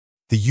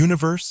The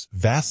universe,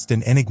 vast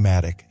and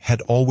enigmatic,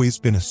 had always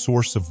been a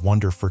source of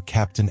wonder for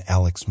Captain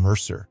Alex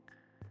Mercer.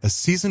 A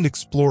seasoned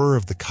explorer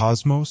of the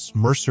cosmos,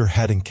 Mercer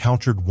had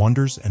encountered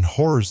wonders and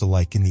horrors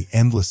alike in the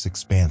endless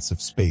expanse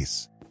of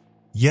space.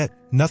 Yet,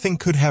 nothing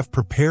could have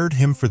prepared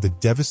him for the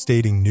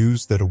devastating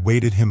news that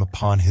awaited him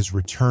upon his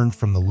return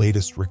from the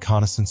latest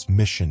reconnaissance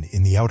mission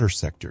in the outer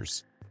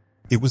sectors.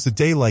 It was a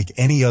day like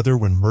any other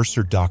when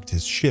Mercer docked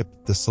his ship,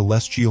 the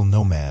Celestial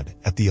Nomad,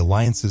 at the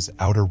Alliance's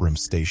Outer Rim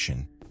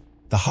station.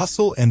 The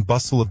hustle and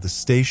bustle of the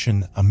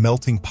station, a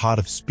melting pot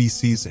of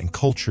species and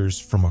cultures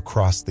from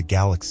across the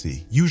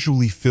galaxy,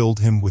 usually filled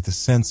him with a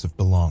sense of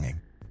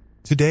belonging.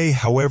 Today,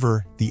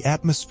 however, the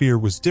atmosphere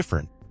was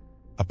different.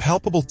 A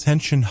palpable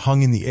tension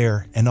hung in the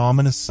air, an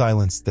ominous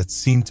silence that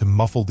seemed to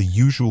muffle the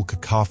usual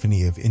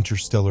cacophony of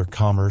interstellar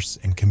commerce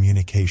and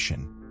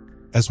communication.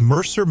 As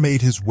Mercer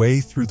made his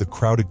way through the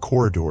crowded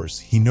corridors,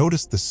 he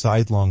noticed the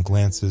sidelong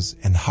glances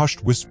and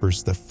hushed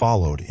whispers that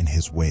followed in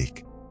his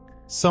wake.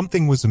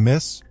 Something was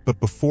amiss, but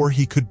before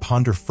he could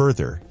ponder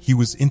further, he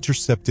was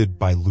intercepted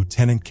by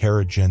Lieutenant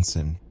Kara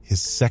Jensen,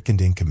 his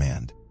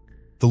second-in-command.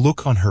 The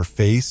look on her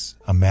face,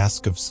 a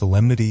mask of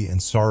solemnity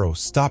and sorrow,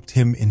 stopped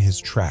him in his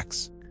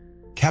tracks.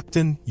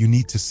 "Captain, you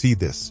need to see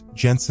this,"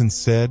 Jensen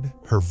said,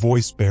 her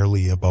voice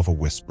barely above a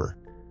whisper.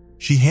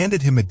 She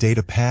handed him a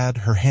data pad,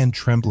 her hand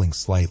trembling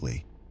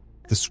slightly.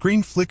 The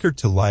screen flickered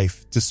to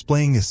life,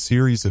 displaying a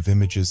series of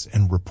images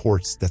and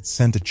reports that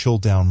sent a chill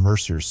down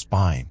Mercer's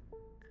spine.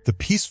 The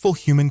peaceful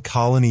human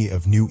colony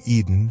of New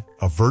Eden,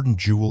 a verdant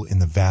jewel in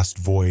the vast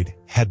void,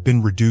 had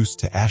been reduced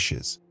to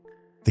ashes.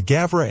 The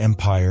Gavra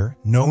Empire,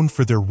 known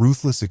for their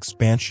ruthless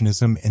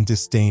expansionism and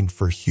disdain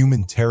for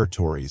human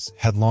territories,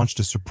 had launched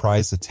a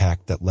surprise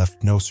attack that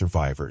left no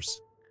survivors.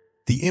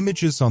 The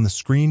images on the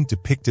screen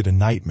depicted a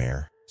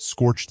nightmare: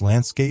 scorched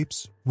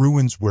landscapes,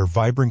 ruins where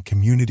vibrant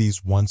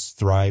communities once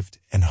thrived,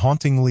 and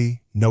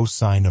hauntingly, no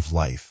sign of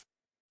life.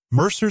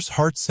 Mercer's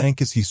heart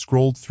sank as he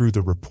scrolled through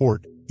the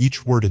report,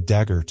 each word a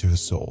dagger to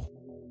his soul.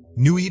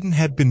 New Eden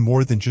had been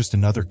more than just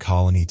another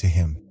colony to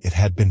him. It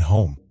had been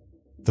home.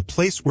 The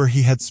place where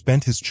he had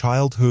spent his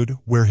childhood,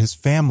 where his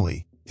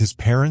family, his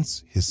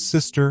parents, his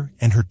sister,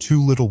 and her two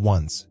little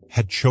ones,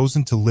 had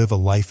chosen to live a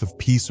life of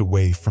peace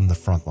away from the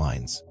front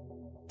lines.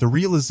 The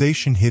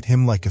realization hit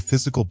him like a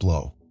physical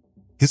blow.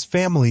 His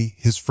family,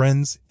 his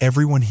friends,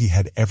 everyone he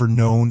had ever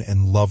known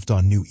and loved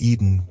on New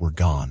Eden were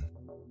gone.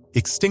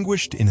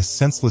 Extinguished in a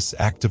senseless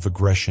act of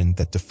aggression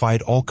that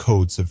defied all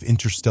codes of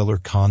interstellar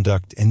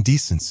conduct and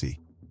decency.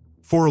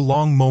 For a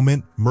long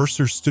moment,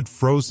 Mercer stood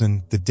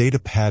frozen, the data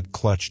pad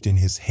clutched in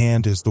his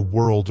hand as the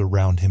world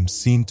around him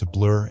seemed to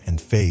blur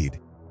and fade.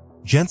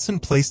 Jensen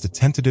placed a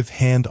tentative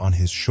hand on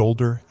his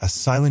shoulder, a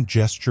silent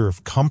gesture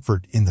of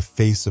comfort in the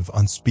face of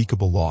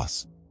unspeakable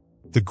loss.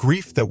 The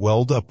grief that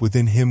welled up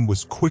within him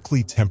was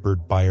quickly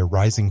tempered by a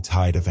rising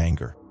tide of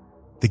anger.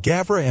 The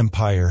Gavra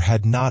Empire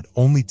had not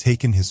only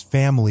taken his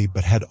family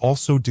but had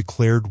also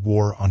declared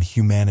war on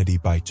humanity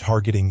by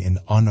targeting an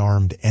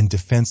unarmed and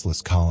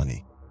defenseless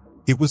colony.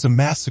 It was a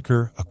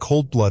massacre, a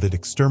cold-blooded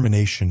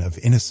extermination of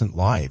innocent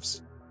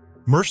lives.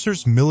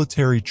 Mercer's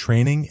military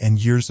training and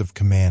years of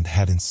command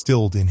had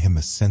instilled in him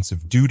a sense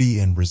of duty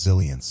and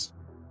resilience.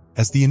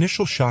 As the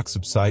initial shock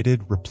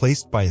subsided,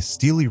 replaced by a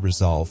steely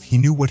resolve, he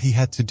knew what he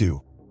had to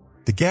do.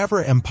 The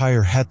Gavra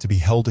Empire had to be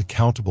held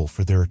accountable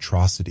for their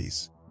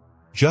atrocities.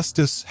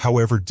 Justice,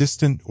 however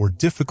distant or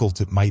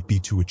difficult it might be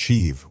to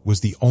achieve,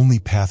 was the only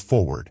path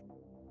forward.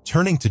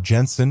 Turning to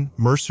Jensen,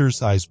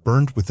 Mercer's eyes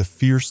burned with a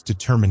fierce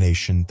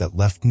determination that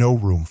left no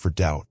room for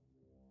doubt.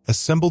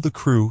 "Assemble the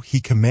crew," he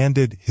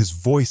commanded, his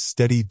voice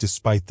steady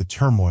despite the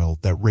turmoil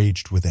that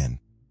raged within.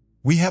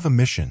 "We have a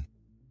mission."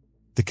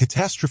 The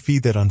catastrophe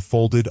that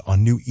unfolded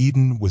on New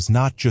Eden was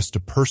not just a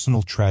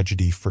personal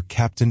tragedy for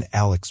Captain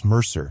Alex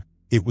Mercer,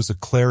 it was a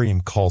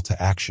clarion call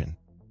to action.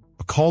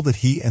 A call that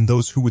he and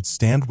those who would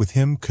stand with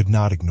him could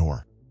not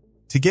ignore.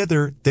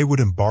 Together, they would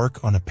embark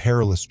on a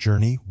perilous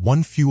journey,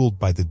 one fueled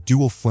by the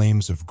dual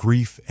flames of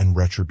grief and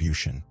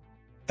retribution.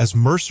 As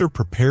Mercer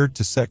prepared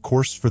to set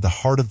course for the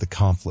heart of the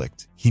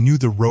conflict, he knew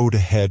the road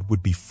ahead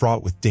would be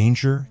fraught with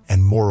danger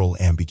and moral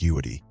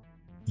ambiguity.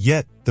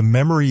 Yet, the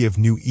memory of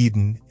New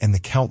Eden and the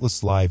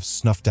countless lives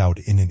snuffed out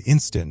in an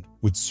instant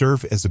would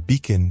serve as a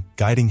beacon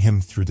guiding him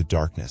through the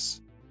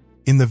darkness.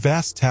 In the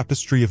vast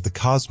tapestry of the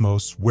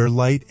cosmos, where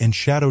light and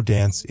shadow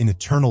dance in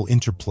eternal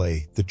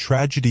interplay, the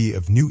tragedy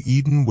of New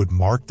Eden would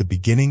mark the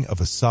beginning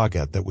of a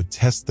saga that would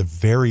test the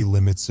very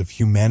limits of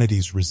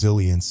humanity's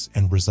resilience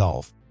and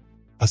resolve.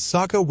 A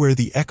saga where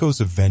the echoes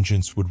of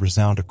vengeance would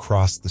resound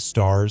across the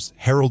stars,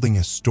 heralding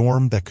a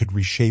storm that could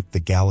reshape the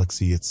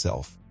galaxy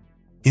itself.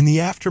 In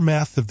the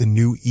aftermath of the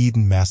New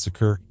Eden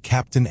massacre,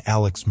 Captain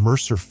Alex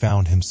Mercer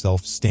found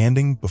himself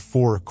standing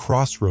before a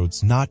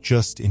crossroads not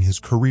just in his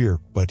career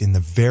but in the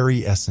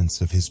very essence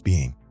of his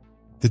being.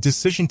 The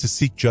decision to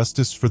seek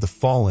justice for the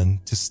fallen,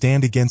 to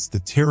stand against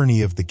the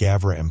tyranny of the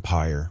Gavra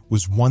Empire,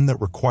 was one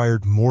that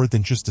required more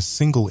than just a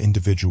single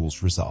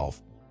individual's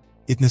resolve.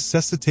 It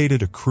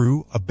necessitated a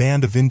crew, a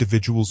band of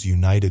individuals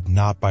united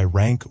not by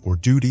rank or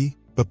duty,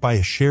 but by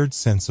a shared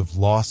sense of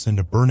loss and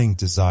a burning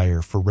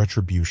desire for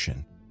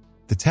retribution.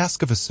 The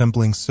task of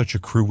assembling such a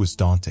crew was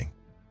daunting.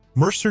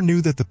 Mercer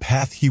knew that the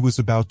path he was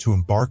about to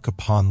embark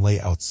upon lay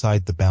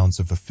outside the bounds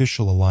of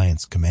official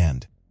Alliance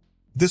command.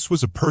 This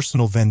was a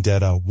personal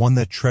vendetta, one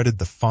that treaded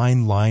the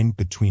fine line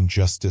between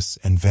justice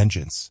and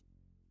vengeance.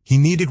 He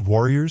needed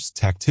warriors,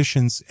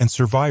 tacticians, and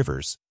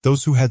survivors,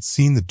 those who had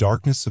seen the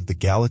darkness of the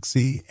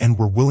galaxy and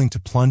were willing to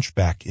plunge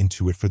back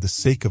into it for the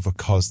sake of a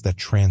cause that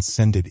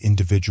transcended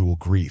individual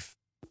grief.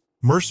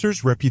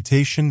 Mercer's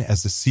reputation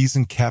as a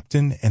seasoned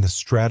captain and a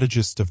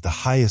strategist of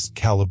the highest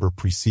caliber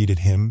preceded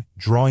him,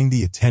 drawing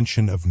the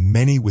attention of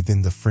many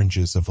within the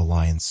fringes of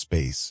Alliance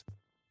space.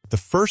 The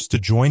first to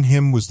join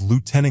him was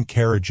Lieutenant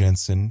Kara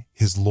Jensen,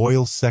 his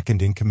loyal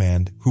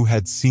second-in-command, who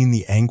had seen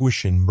the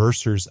anguish in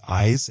Mercer's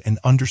eyes and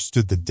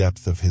understood the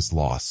depth of his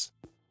loss.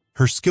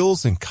 Her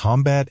skills in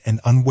combat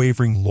and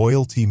unwavering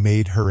loyalty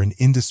made her an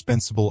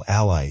indispensable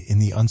ally in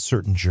the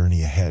uncertain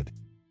journey ahead.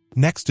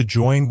 Next to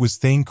join was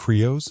Thane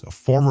Krios, a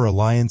former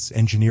Alliance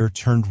engineer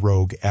turned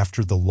rogue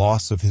after the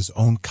loss of his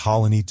own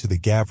colony to the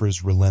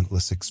Gavra's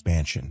relentless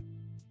expansion.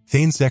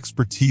 Thane's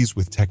expertise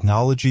with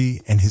technology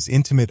and his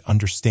intimate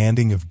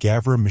understanding of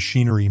Gavra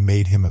machinery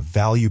made him a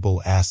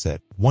valuable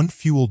asset, one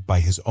fueled by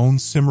his own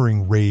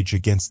simmering rage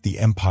against the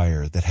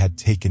Empire that had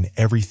taken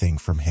everything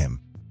from him.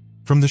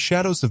 From the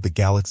shadows of the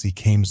galaxy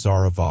came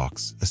Zara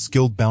Vox, a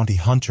skilled bounty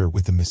hunter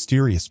with a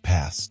mysterious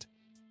past.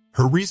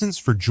 Her reasons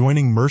for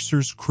joining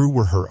Mercer's crew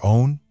were her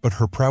own, but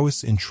her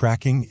prowess in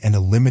tracking and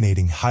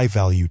eliminating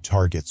high-value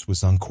targets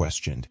was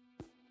unquestioned.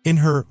 In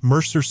her,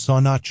 Mercer saw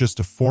not just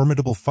a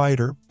formidable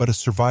fighter, but a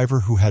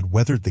survivor who had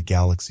weathered the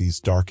galaxy's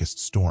darkest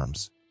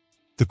storms.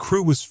 The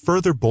crew was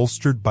further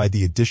bolstered by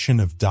the addition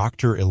of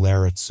Dr.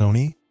 Ilara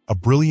Tsoni, a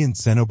brilliant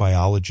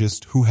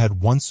xenobiologist who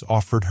had once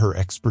offered her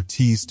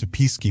expertise to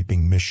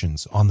peacekeeping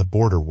missions on the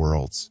border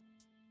worlds.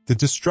 The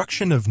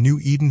destruction of New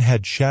Eden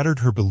had shattered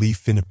her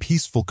belief in a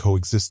peaceful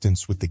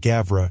coexistence with the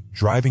Gavra,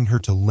 driving her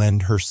to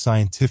lend her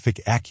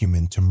scientific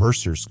acumen to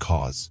Mercer's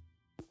cause.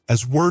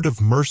 As word of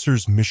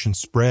Mercer's mission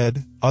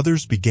spread,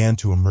 others began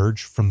to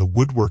emerge from the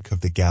woodwork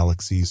of the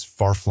galaxy's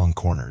far-flung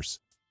corners.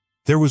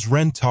 There was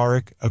Ren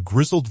Tariq, a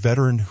grizzled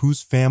veteran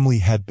whose family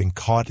had been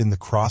caught in the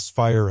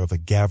crossfire of a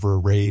Gavra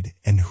raid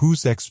and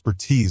whose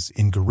expertise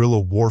in guerrilla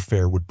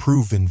warfare would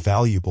prove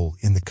invaluable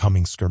in the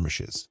coming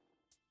skirmishes.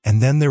 And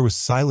then there was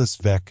Silas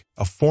Vec,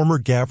 a former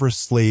Gavra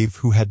slave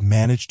who had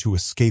managed to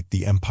escape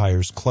the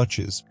Empire's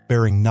clutches,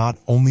 bearing not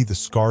only the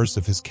scars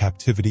of his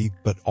captivity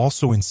but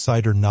also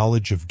insider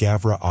knowledge of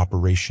Gavra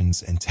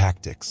operations and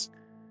tactics.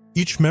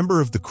 Each member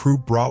of the crew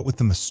brought with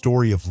them a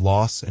story of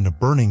loss and a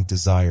burning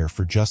desire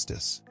for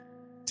justice.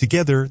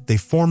 Together, they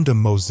formed a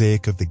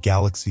mosaic of the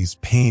galaxy's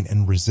pain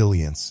and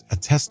resilience, a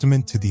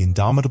testament to the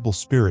indomitable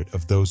spirit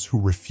of those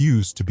who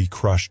refuse to be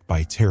crushed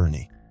by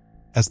tyranny.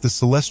 As the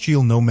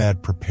celestial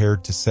nomad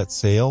prepared to set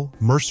sail,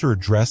 Mercer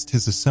addressed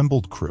his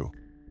assembled crew.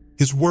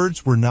 His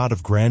words were not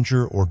of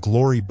grandeur or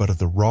glory but of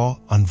the raw,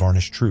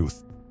 unvarnished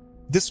truth.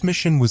 This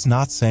mission was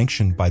not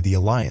sanctioned by the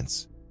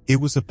Alliance. It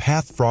was a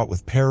path fraught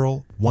with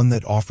peril, one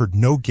that offered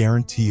no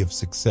guarantee of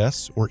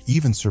success or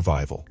even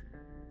survival.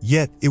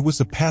 Yet, it was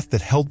a path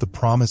that held the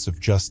promise of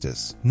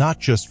justice, not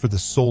just for the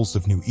souls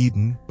of New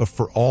Eden, but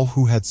for all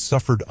who had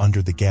suffered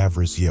under the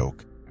Gavra's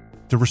yoke.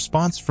 The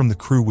response from the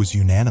crew was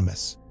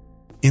unanimous.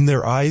 In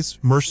their eyes,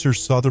 Mercer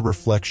saw the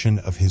reflection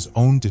of his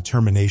own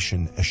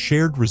determination, a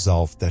shared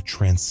resolve that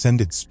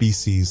transcended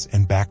species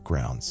and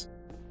backgrounds.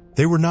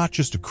 They were not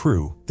just a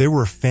crew, they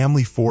were a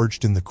family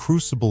forged in the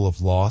crucible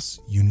of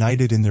loss,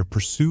 united in their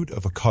pursuit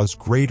of a cause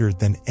greater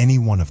than any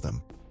one of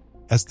them.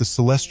 As the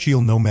celestial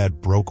nomad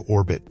broke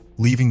orbit,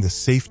 leaving the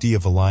safety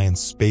of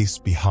Alliance space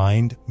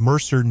behind,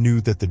 Mercer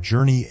knew that the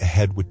journey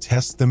ahead would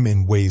test them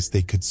in ways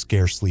they could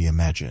scarcely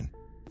imagine.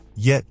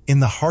 Yet, in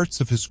the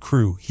hearts of his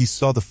crew, he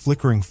saw the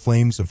flickering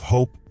flames of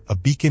hope, a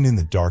beacon in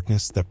the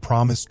darkness that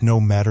promised no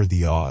matter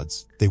the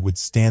odds, they would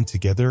stand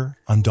together,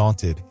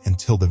 undaunted,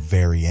 until the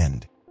very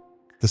end.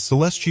 The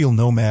celestial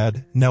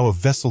nomad, now a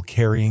vessel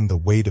carrying the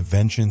weight of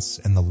vengeance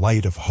and the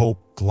light of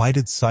hope,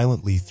 glided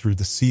silently through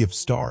the sea of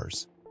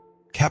stars.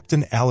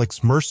 Captain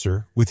Alex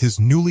Mercer, with his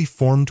newly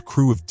formed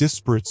crew of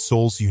disparate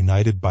souls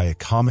united by a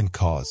common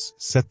cause,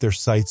 set their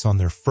sights on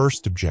their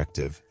first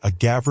objective, a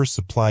Gavra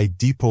supply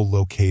depot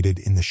located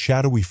in the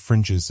shadowy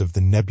fringes of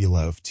the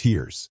Nebula of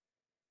Tears.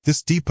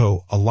 This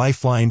depot, a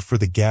lifeline for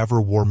the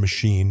Gavra war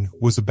machine,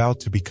 was about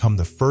to become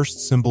the first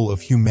symbol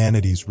of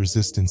humanity's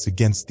resistance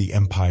against the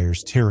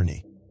Empire's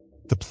tyranny.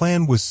 The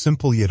plan was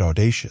simple yet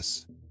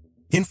audacious.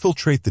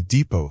 Infiltrate the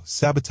depot,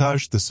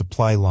 sabotage the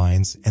supply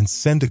lines, and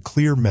send a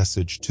clear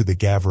message to the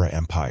Gavra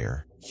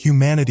Empire.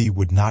 Humanity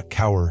would not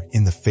cower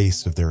in the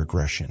face of their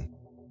aggression.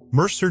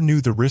 Mercer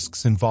knew the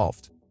risks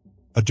involved.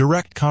 A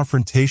direct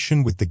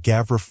confrontation with the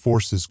Gavra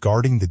forces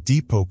guarding the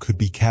depot could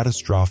be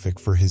catastrophic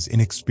for his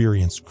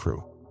inexperienced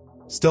crew.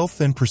 Stealth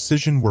and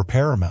precision were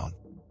paramount.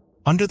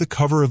 Under the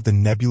cover of the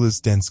nebula's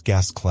dense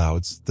gas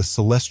clouds, the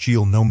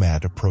celestial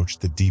nomad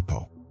approached the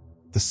depot.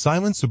 The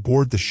silence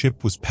aboard the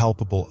ship was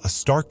palpable, a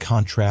stark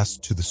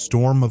contrast to the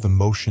storm of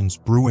emotions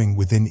brewing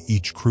within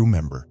each crew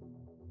member.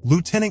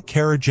 Lieutenant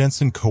Kara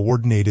Jensen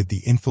coordinated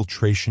the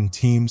infiltration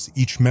teams,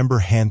 each member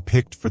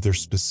handpicked for their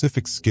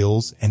specific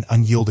skills and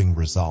unyielding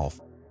resolve.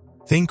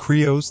 Thane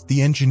Krios,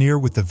 the engineer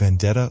with the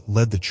vendetta,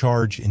 led the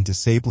charge in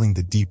disabling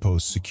the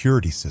depot's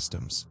security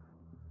systems.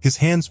 His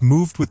hands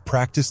moved with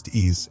practiced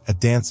ease, a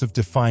dance of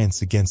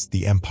defiance against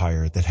the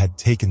empire that had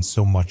taken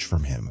so much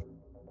from him.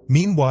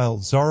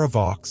 Meanwhile, Zara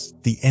Vox,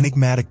 the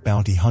enigmatic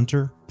bounty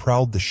hunter,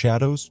 prowled the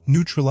shadows,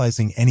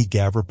 neutralizing any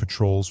Gavra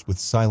patrols with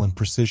silent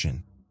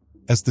precision.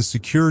 As the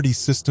security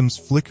systems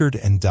flickered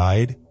and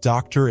died,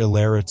 Dr.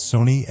 Ilarit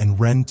Soni and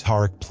Ren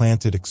Tarek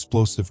planted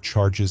explosive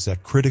charges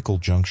at critical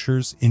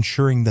junctures,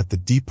 ensuring that the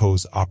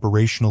depot's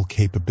operational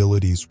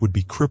capabilities would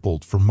be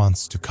crippled for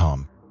months to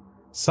come.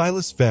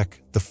 Silas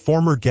Vec, the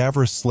former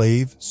Gavra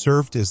slave,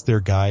 served as their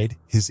guide,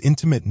 his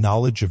intimate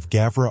knowledge of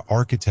Gavra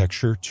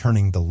architecture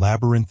turning the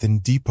labyrinthine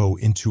depot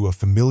into a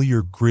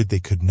familiar grid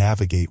they could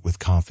navigate with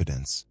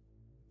confidence.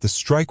 The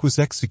strike was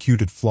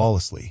executed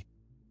flawlessly.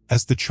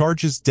 As the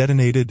charges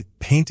detonated,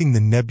 painting the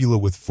nebula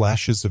with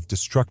flashes of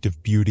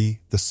destructive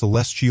beauty, the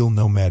celestial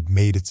nomad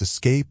made its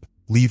escape,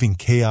 leaving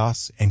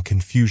chaos and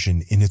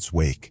confusion in its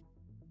wake.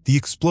 The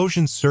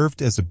explosion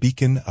served as a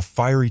beacon, a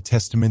fiery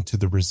testament to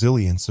the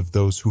resilience of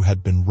those who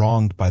had been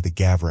wronged by the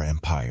Gavra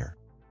Empire.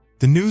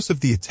 The news of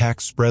the attack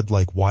spread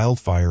like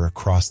wildfire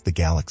across the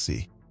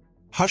galaxy.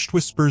 Hushed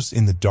whispers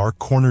in the dark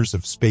corners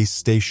of space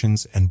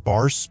stations and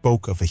bars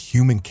spoke of a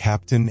human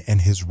captain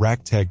and his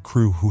ragtag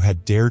crew who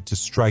had dared to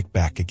strike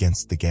back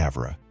against the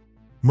Gavra.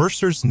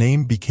 Mercer's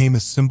name became a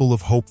symbol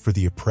of hope for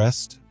the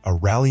oppressed, a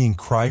rallying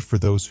cry for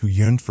those who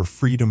yearned for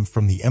freedom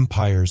from the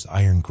Empire's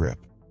iron grip.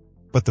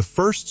 But the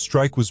first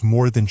strike was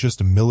more than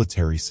just a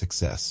military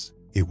success.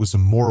 It was a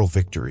moral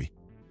victory.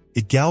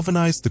 It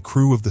galvanized the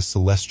crew of the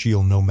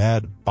Celestial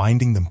Nomad,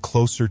 binding them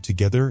closer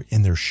together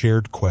in their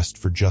shared quest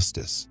for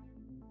justice.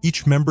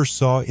 Each member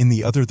saw in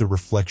the other the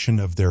reflection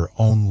of their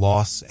own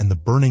loss and the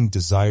burning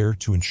desire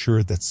to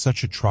ensure that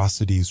such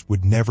atrocities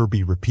would never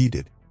be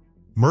repeated.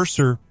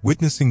 Mercer,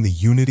 witnessing the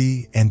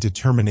unity and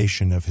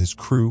determination of his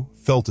crew,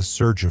 felt a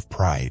surge of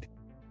pride.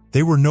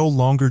 They were no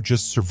longer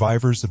just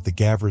survivors of the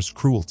Gavra's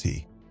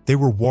cruelty. They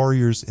were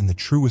warriors in the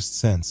truest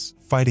sense,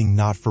 fighting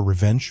not for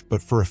revenge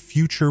but for a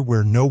future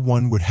where no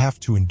one would have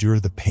to endure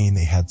the pain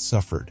they had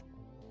suffered.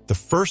 The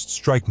first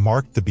strike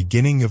marked the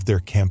beginning of their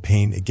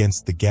campaign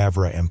against the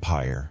Gavra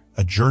Empire,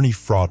 a journey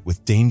fraught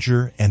with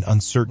danger and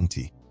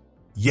uncertainty.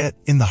 Yet,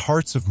 in the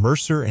hearts of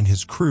Mercer and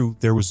his crew,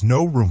 there was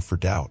no room for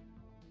doubt.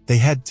 They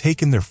had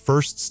taken their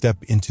first step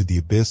into the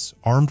abyss,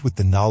 armed with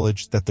the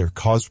knowledge that their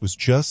cause was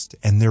just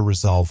and their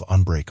resolve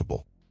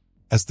unbreakable.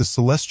 As the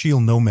Celestial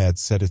Nomad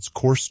set its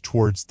course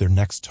towards their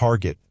next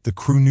target, the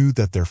crew knew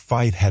that their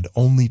fight had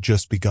only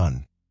just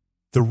begun.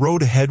 The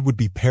road ahead would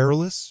be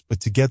perilous, but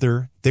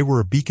together, they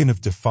were a beacon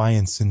of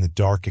defiance in the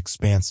dark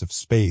expanse of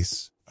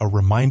space, a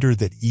reminder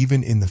that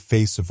even in the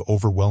face of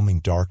overwhelming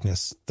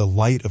darkness, the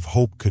light of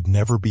hope could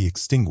never be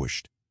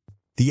extinguished.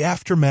 The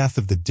aftermath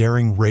of the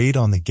daring raid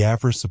on the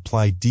Gavra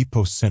supply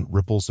depot sent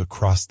ripples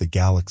across the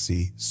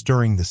galaxy,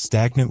 stirring the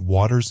stagnant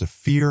waters of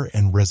fear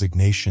and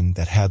resignation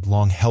that had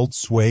long held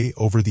sway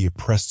over the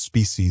oppressed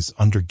species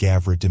under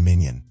Gavra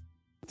dominion.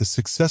 The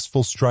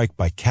successful strike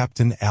by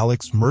Captain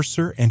Alex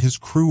Mercer and his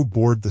crew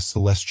aboard the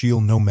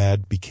Celestial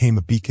Nomad became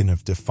a beacon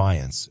of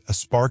defiance, a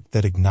spark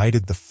that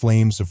ignited the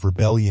flames of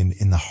rebellion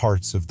in the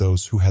hearts of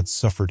those who had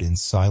suffered in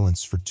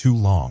silence for too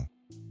long.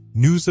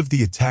 News of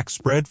the attack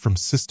spread from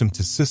system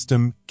to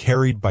system,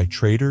 carried by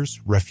traders,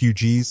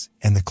 refugees,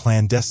 and the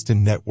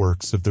clandestine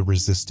networks of the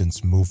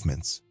resistance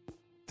movements.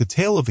 The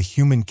tale of a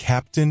human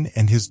captain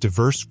and his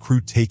diverse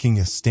crew taking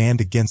a stand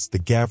against the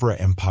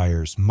Gavra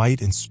Empire's might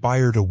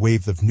inspired a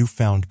wave of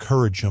newfound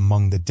courage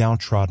among the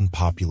downtrodden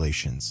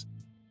populations.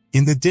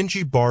 In the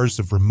dingy bars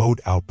of remote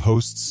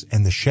outposts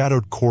and the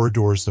shadowed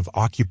corridors of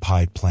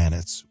occupied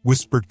planets,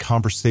 whispered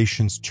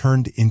conversations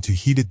turned into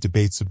heated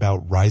debates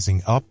about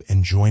rising up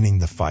and joining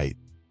the fight.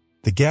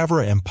 The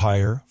Gavra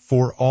Empire,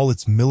 for all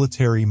its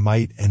military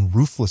might and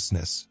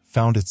ruthlessness,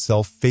 found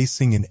itself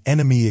facing an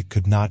enemy it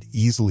could not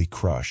easily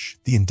crush,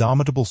 the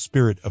indomitable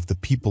spirit of the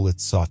people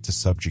it sought to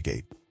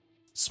subjugate.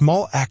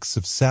 Small acts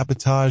of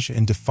sabotage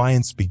and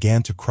defiance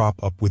began to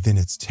crop up within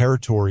its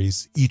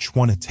territories, each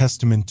one a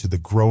testament to the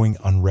growing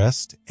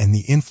unrest and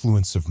the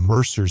influence of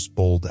Mercer's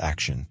bold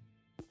action.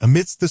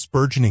 Amidst this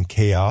burgeoning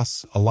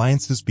chaos,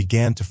 alliances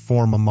began to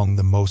form among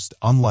the most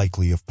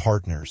unlikely of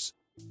partners.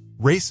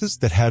 Races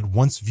that had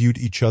once viewed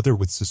each other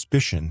with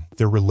suspicion,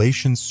 their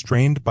relations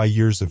strained by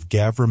years of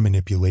Gavra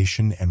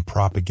manipulation and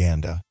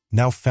propaganda,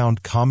 now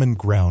found common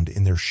ground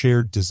in their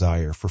shared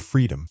desire for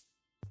freedom.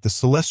 The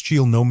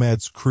Celestial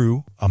Nomad's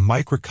crew, a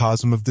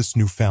microcosm of this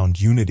newfound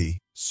unity,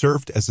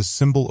 served as a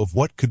symbol of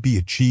what could be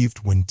achieved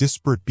when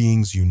disparate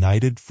beings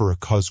united for a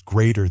cause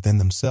greater than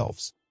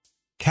themselves.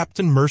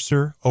 Captain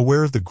Mercer,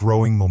 aware of the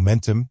growing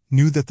momentum,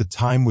 knew that the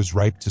time was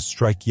ripe to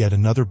strike yet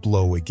another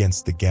blow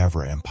against the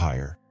Gavra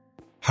Empire.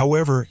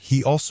 However,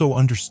 he also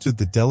understood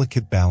the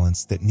delicate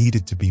balance that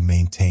needed to be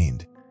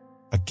maintained.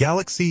 A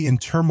galaxy in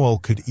turmoil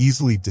could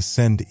easily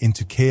descend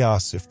into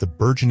chaos if the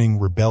burgeoning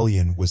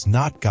rebellion was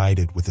not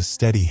guided with a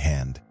steady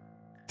hand.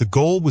 The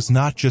goal was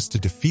not just to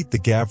defeat the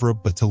Gavra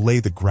but to lay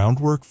the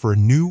groundwork for a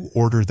new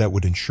order that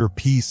would ensure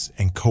peace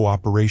and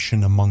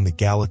cooperation among the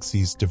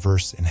galaxy's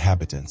diverse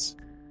inhabitants.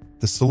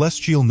 The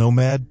celestial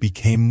nomad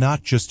became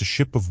not just a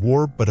ship of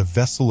war but a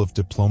vessel of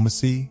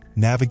diplomacy,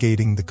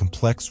 navigating the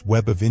complex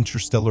web of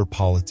interstellar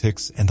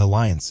politics and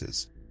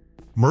alliances.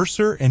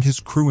 Mercer and his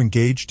crew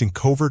engaged in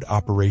covert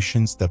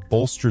operations that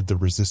bolstered the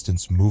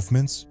resistance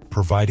movements,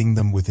 providing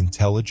them with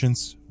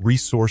intelligence,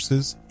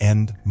 resources,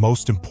 and,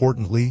 most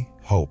importantly,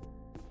 hope.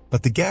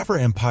 But the Gavra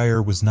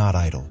Empire was not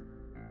idle.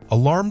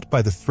 Alarmed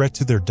by the threat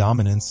to their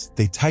dominance,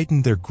 they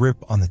tightened their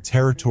grip on the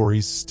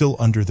territories still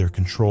under their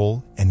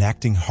control,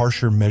 enacting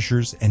harsher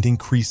measures and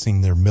increasing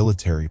their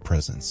military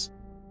presence.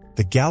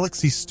 The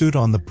galaxy stood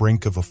on the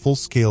brink of a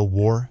full-scale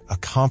war, a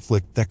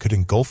conflict that could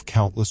engulf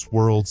countless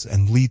worlds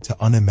and lead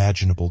to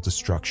unimaginable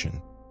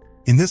destruction.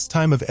 In this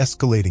time of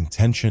escalating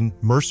tension,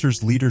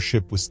 Mercer's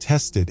leadership was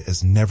tested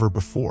as never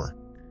before.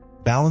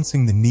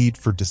 Balancing the need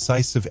for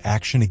decisive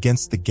action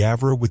against the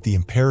Gavra with the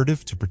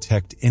imperative to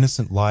protect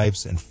innocent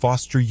lives and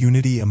foster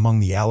unity among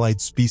the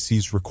allied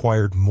species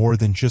required more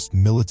than just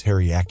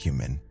military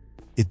acumen.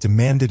 It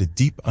demanded a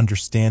deep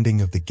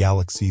understanding of the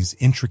galaxy's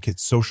intricate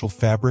social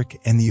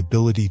fabric and the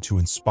ability to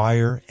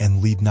inspire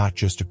and lead not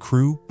just a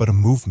crew, but a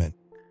movement.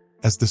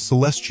 As the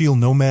celestial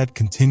nomad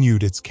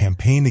continued its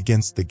campaign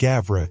against the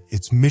Gavra,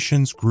 its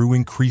missions grew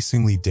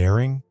increasingly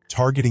daring,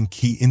 targeting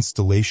key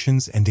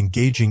installations and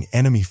engaging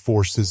enemy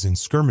forces in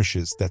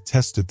skirmishes that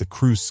tested the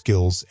crew's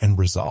skills and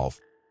resolve.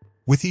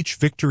 With each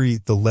victory,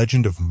 the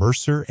legend of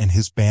Mercer and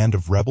his band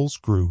of rebels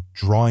grew,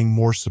 drawing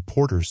more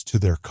supporters to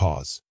their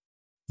cause.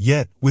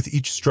 Yet, with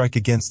each strike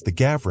against the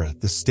Gavra,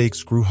 the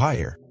stakes grew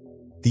higher.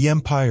 The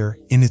Empire,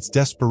 in its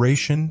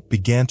desperation,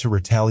 began to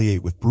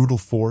retaliate with brutal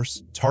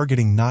force,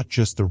 targeting not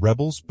just the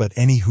rebels but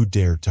any who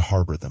dared to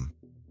harbor them.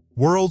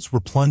 Worlds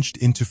were plunged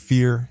into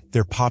fear,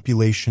 their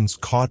populations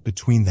caught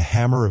between the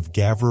hammer of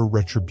Gavra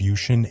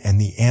retribution and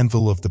the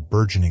anvil of the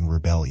burgeoning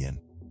rebellion.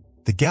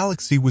 The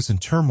galaxy was in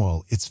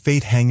turmoil, its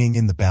fate hanging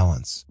in the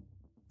balance.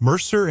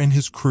 Mercer and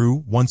his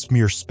crew, once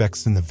mere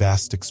specks in the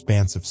vast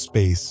expanse of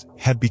space,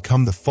 had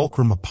become the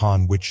fulcrum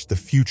upon which the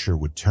future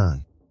would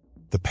turn.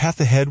 The path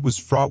ahead was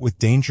fraught with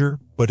danger,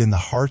 but in the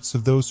hearts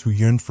of those who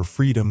yearned for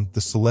freedom,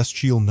 the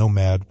celestial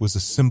nomad was a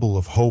symbol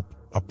of hope,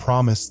 a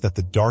promise that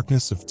the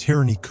darkness of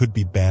tyranny could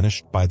be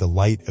banished by the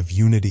light of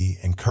unity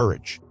and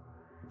courage.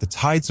 The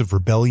tides of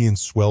rebellion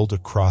swelled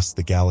across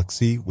the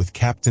galaxy, with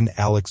Captain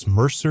Alex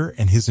Mercer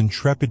and his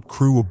intrepid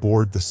crew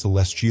aboard the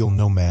celestial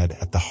nomad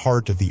at the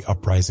heart of the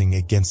uprising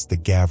against the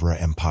Gavra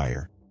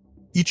Empire.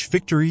 Each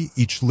victory,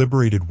 each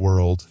liberated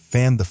world,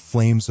 fanned the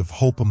flames of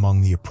hope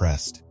among the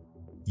oppressed.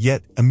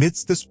 Yet,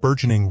 amidst this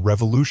burgeoning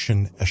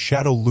revolution, a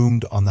shadow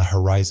loomed on the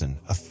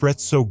horizon, a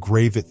threat so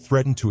grave it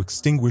threatened to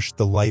extinguish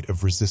the light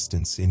of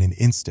resistance in an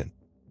instant.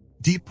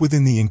 Deep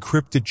within the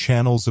encrypted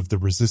channels of the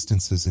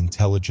Resistance's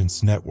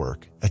intelligence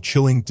network, a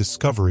chilling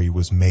discovery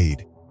was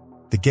made.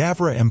 The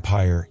Gavra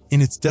Empire,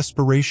 in its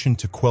desperation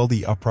to quell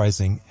the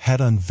uprising, had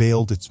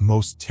unveiled its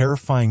most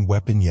terrifying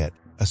weapon yet,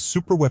 a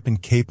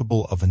superweapon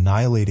capable of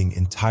annihilating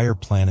entire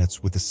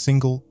planets with a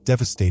single,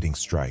 devastating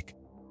strike.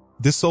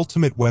 This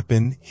ultimate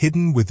weapon,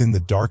 hidden within the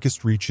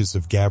darkest reaches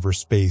of Gavra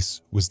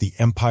space, was the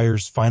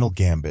Empire's final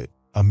gambit,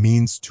 a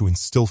means to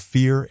instill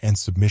fear and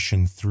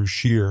submission through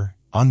sheer,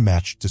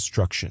 unmatched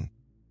destruction.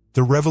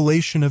 The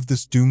revelation of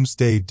this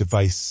doomsday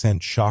device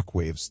sent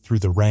shockwaves through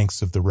the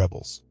ranks of the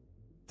rebels.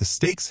 The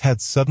stakes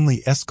had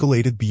suddenly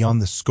escalated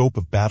beyond the scope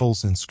of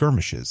battles and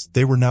skirmishes.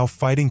 They were now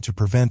fighting to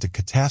prevent a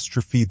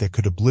catastrophe that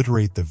could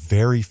obliterate the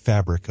very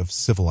fabric of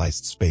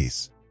civilized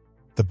space.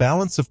 The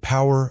balance of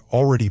power,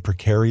 already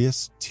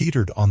precarious,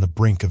 teetered on the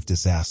brink of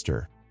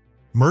disaster.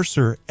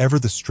 Mercer, ever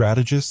the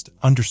strategist,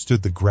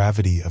 understood the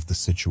gravity of the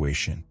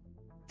situation.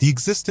 The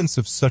existence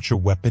of such a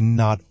weapon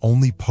not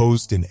only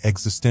posed an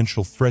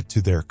existential threat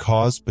to their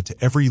cause but to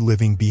every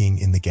living being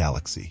in the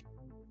galaxy.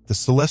 The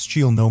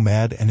celestial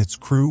nomad and its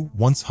crew,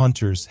 once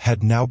hunters,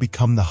 had now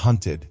become the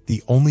hunted,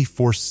 the only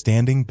force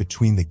standing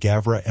between the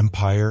Gavra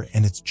Empire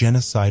and its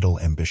genocidal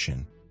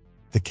ambition.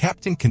 The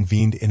captain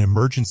convened an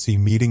emergency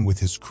meeting with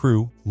his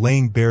crew,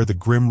 laying bare the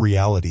grim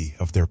reality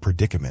of their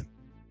predicament.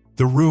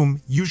 The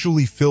room,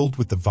 usually filled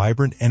with the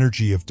vibrant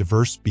energy of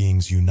diverse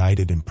beings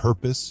united in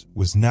purpose,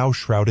 was now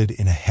shrouded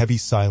in a heavy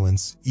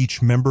silence,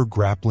 each member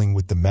grappling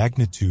with the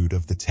magnitude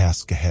of the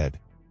task ahead.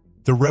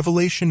 The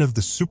revelation of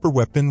the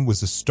superweapon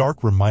was a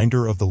stark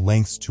reminder of the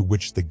lengths to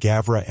which the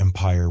Gavra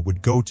Empire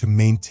would go to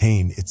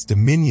maintain its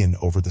dominion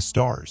over the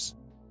stars.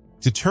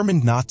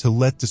 Determined not to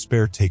let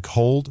despair take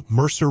hold,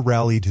 Mercer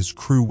rallied his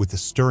crew with a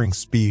stirring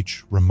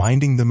speech,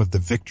 reminding them of the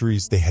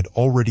victories they had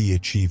already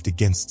achieved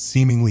against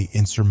seemingly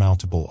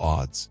insurmountable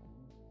odds.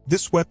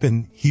 This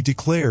weapon, he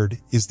declared,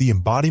 is the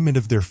embodiment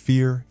of their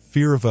fear,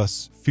 fear of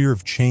us, fear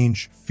of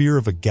change, fear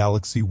of a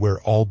galaxy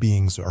where all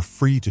beings are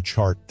free to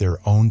chart their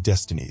own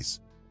destinies.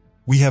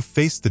 We have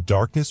faced the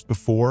darkness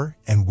before,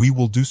 and we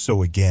will do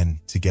so again,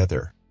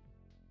 together.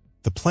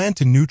 The plan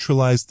to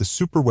neutralize the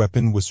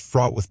superweapon was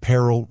fraught with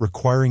peril,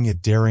 requiring a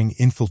daring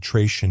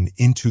infiltration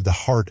into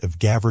the heart of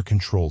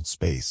Gavra-controlled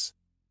space.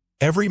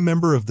 Every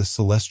member of the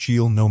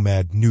Celestial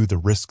Nomad knew the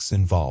risks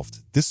involved.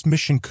 This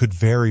mission could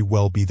very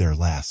well be their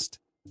last.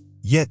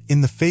 Yet,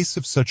 in the face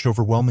of such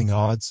overwhelming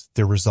odds,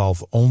 their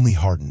resolve only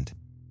hardened.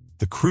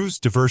 The crew's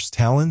diverse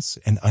talents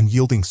and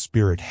unyielding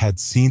spirit had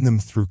seen them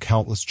through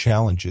countless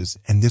challenges,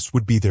 and this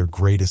would be their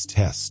greatest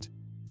test.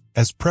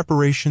 As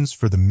preparations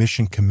for the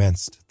mission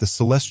commenced, the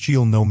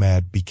Celestial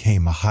Nomad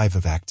became a hive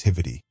of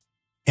activity.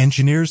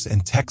 Engineers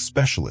and tech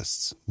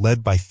specialists,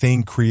 led by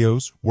Thane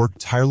Krios, worked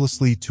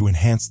tirelessly to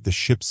enhance the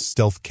ship's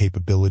stealth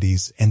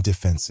capabilities and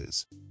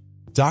defenses.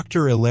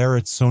 Dr.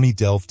 Ilarat Sony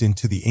delved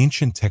into the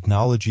ancient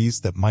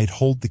technologies that might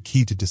hold the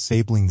key to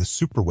disabling the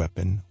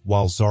superweapon,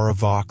 while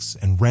Zaravox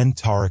and Ren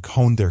Tarek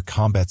honed their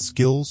combat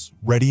skills,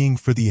 readying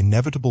for the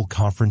inevitable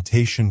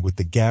confrontation with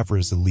the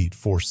Gavra's elite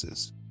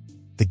forces.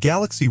 The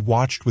galaxy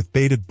watched with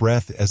bated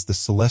breath as the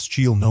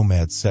Celestial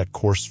Nomad set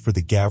course for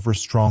the Gavra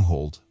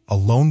stronghold, a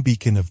lone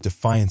beacon of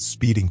defiance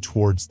speeding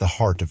towards the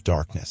heart of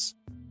darkness.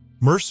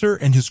 Mercer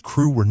and his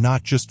crew were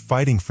not just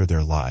fighting for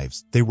their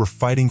lives, they were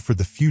fighting for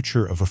the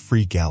future of a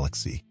free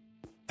galaxy.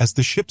 As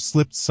the ship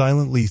slipped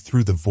silently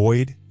through the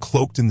void,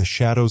 cloaked in the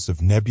shadows of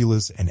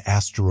nebulas and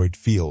asteroid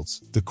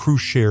fields, the crew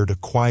shared a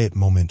quiet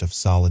moment of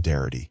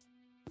solidarity.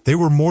 They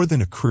were more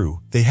than a crew,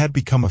 they had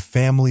become a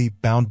family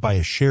bound by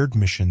a shared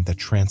mission that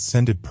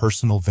transcended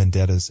personal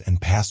vendettas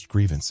and past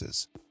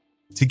grievances.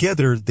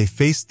 Together, they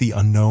faced the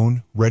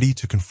unknown, ready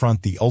to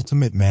confront the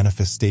ultimate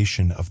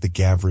manifestation of the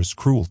Gavra's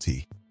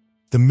cruelty.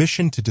 The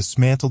mission to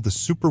dismantle the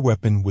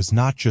superweapon was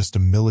not just a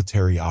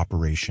military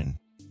operation.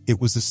 It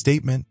was a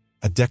statement,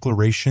 a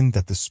declaration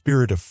that the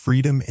spirit of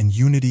freedom and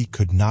unity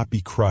could not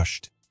be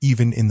crushed,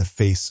 even in the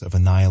face of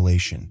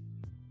annihilation.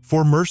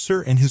 For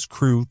Mercer and his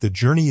crew, the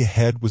journey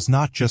ahead was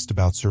not just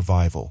about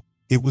survival.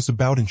 It was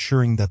about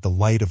ensuring that the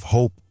light of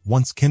hope,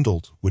 once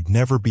kindled, would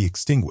never be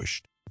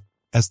extinguished.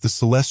 As the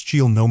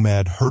Celestial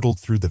Nomad hurtled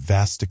through the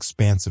vast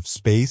expanse of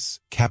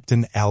space,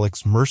 Captain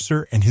Alex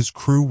Mercer and his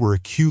crew were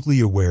acutely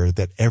aware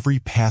that every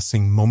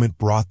passing moment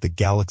brought the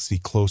galaxy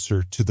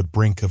closer to the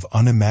brink of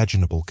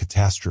unimaginable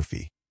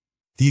catastrophe.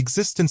 The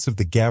existence of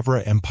the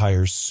Gavra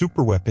Empire's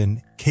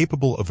superweapon,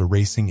 capable of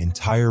erasing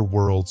entire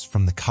worlds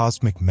from the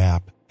cosmic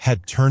map,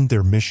 had turned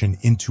their mission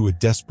into a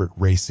desperate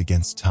race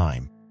against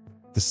time.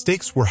 The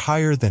stakes were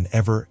higher than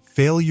ever.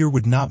 Failure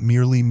would not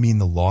merely mean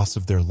the loss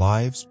of their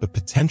lives, but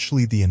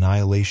potentially the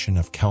annihilation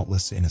of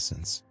countless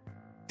innocents.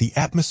 The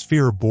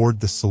atmosphere aboard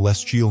the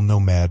Celestial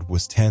Nomad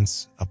was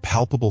tense, a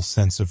palpable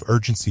sense of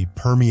urgency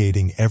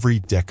permeating every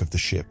deck of the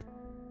ship.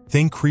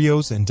 Thane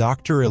Krios and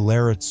Dr.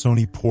 Ilarat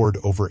Sony pored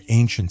over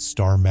ancient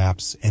star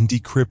maps and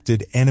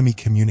decrypted enemy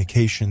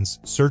communications,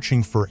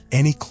 searching for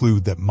any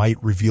clue that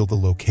might reveal the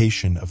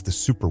location of the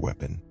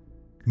superweapon.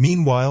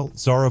 Meanwhile,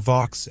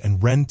 Zaravox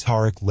and Ren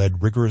Tarek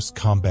led rigorous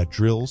combat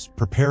drills,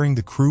 preparing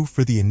the crew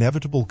for the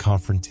inevitable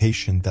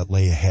confrontation that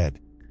lay ahead.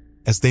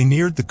 As they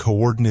neared the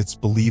coordinates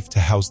believed to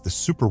house the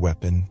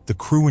superweapon, the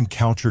crew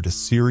encountered a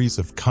series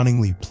of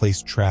cunningly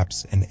placed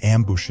traps and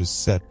ambushes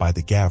set by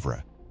the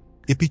Gavra.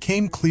 It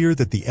became clear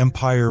that the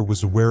Empire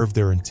was aware of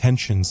their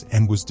intentions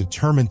and was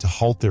determined to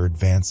halt their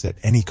advance at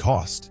any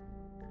cost.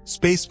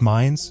 Space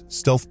mines,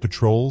 stealth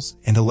patrols,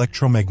 and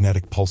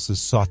electromagnetic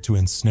pulses sought to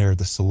ensnare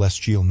the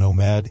Celestial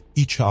Nomad,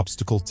 each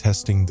obstacle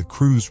testing the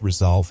crew's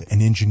resolve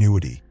and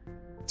ingenuity.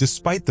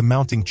 Despite the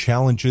mounting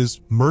challenges,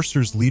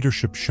 Mercer's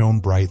leadership shone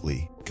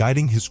brightly,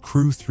 guiding his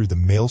crew through the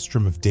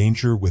maelstrom of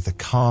danger with a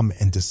calm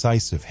and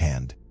decisive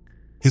hand.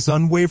 His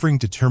unwavering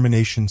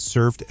determination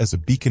served as a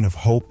beacon of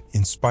hope,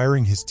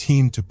 inspiring his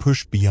team to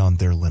push beyond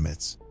their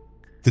limits.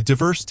 The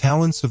diverse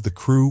talents of the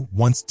crew,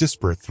 once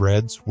disparate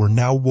threads, were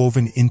now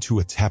woven into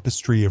a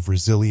tapestry of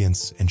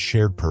resilience and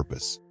shared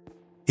purpose.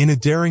 In a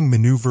daring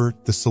maneuver,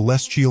 the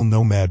Celestial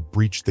Nomad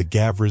breached the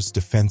Gavra's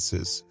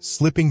defenses,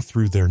 slipping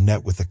through their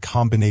net with a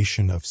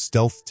combination of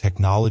stealth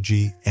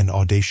technology and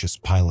audacious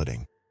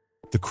piloting.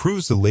 The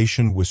crew's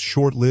elation was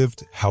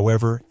short-lived,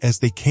 however, as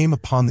they came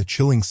upon the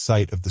chilling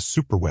sight of the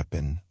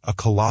superweapon, a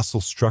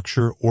colossal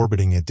structure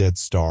orbiting a dead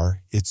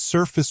star, its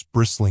surface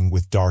bristling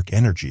with dark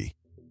energy.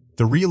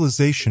 The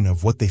realization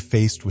of what they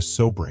faced was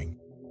sobering.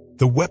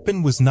 The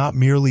weapon was not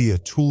merely a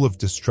tool of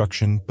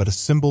destruction but a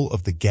symbol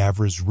of the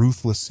Gavra's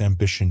ruthless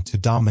ambition to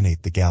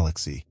dominate the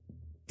galaxy.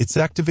 Its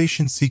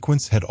activation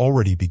sequence had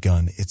already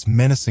begun, its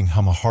menacing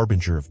hum a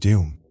harbinger of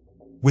doom.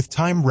 With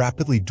time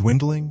rapidly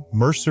dwindling,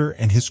 Mercer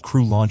and his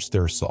crew launched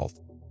their assault.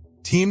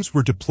 Teams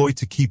were deployed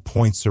to key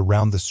points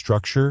around the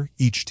structure,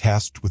 each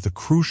tasked with a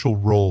crucial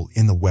role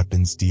in the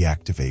weapon's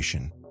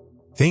deactivation.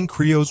 Thane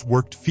Krios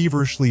worked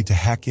feverishly to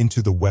hack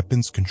into the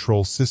weapon's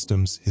control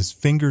systems, his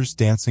fingers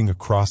dancing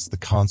across the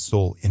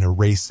console in a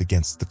race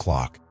against the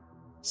clock.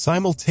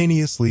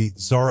 Simultaneously,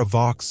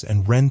 Zaravox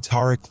and Ren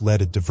Tarek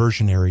led a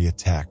diversionary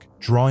attack,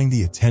 drawing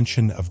the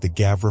attention of the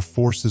Gavra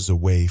forces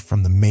away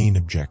from the main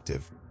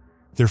objective.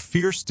 Their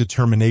fierce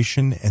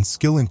determination and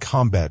skill in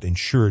combat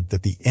ensured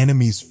that the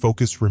enemy's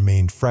focus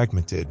remained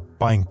fragmented,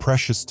 buying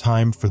precious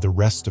time for the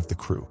rest of the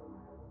crew.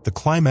 The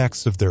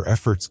climax of their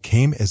efforts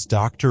came as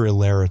Dr.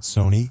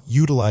 Ilaratsoni,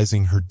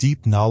 utilizing her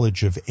deep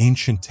knowledge of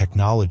ancient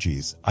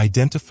technologies,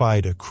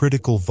 identified a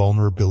critical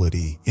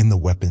vulnerability in the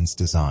weapon's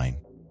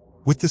design.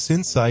 With this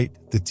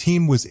insight, the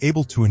team was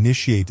able to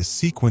initiate a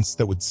sequence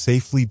that would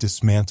safely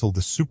dismantle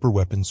the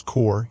superweapon's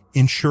core,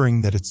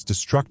 ensuring that its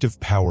destructive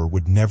power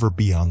would never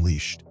be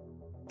unleashed.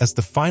 As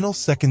the final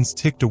seconds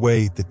ticked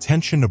away, the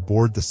tension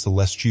aboard the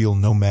Celestial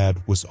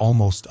Nomad was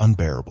almost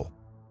unbearable.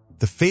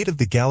 The fate of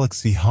the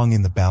galaxy hung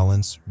in the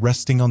balance,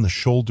 resting on the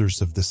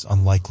shoulders of this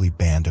unlikely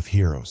band of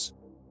heroes.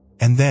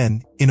 And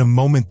then, in a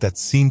moment that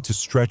seemed to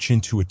stretch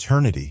into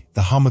eternity,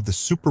 the hum of the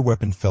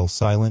superweapon fell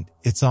silent,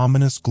 its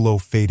ominous glow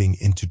fading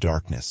into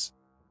darkness.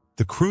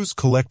 The crew's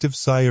collective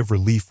sigh of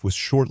relief was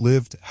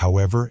short-lived,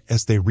 however,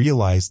 as they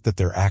realized that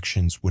their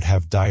actions would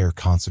have dire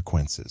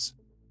consequences.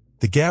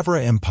 The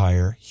Gavra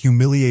Empire,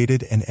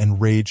 humiliated and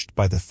enraged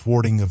by the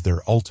thwarting of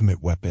their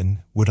ultimate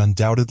weapon, would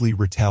undoubtedly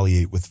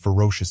retaliate with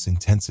ferocious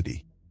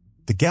intensity.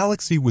 The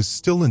galaxy was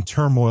still in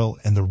turmoil,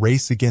 and the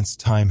race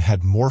against time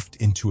had morphed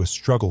into a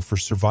struggle for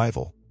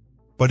survival.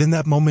 But in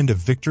that moment of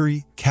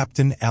victory,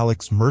 Captain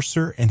Alex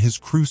Mercer and his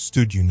crew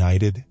stood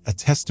united, a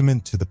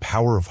testament to the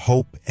power of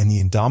hope and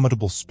the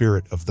indomitable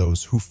spirit of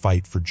those who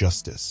fight for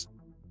justice.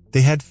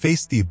 They had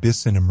faced the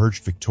abyss and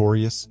emerged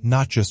victorious,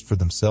 not just for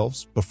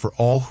themselves, but for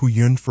all who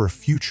yearned for a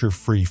future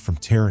free from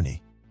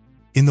tyranny.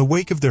 In the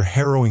wake of their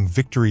harrowing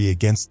victory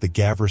against the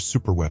Gavra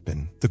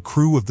superweapon, the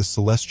crew of the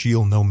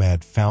Celestial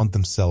Nomad found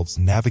themselves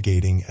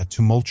navigating a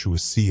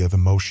tumultuous sea of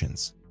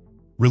emotions.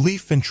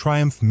 Relief and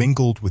triumph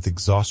mingled with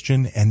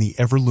exhaustion and the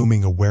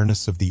ever-looming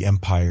awareness of the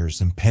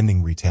Empire's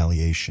impending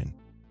retaliation.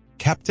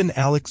 Captain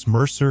Alex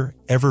Mercer,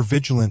 ever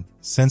vigilant,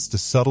 sensed a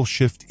subtle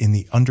shift in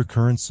the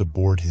undercurrents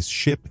aboard his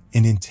ship,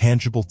 an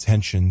intangible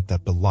tension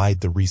that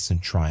belied the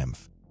recent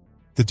triumph.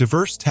 The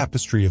diverse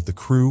tapestry of the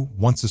crew,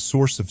 once a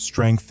source of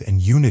strength and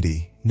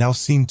unity, now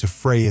seemed to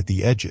fray at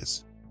the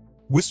edges.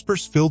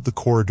 Whispers filled the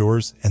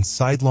corridors and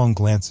sidelong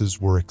glances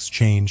were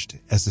exchanged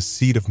as a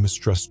seed of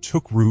mistrust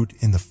took root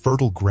in the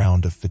fertile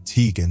ground of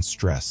fatigue and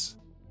stress.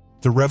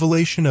 The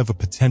revelation of a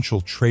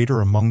potential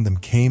traitor among them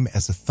came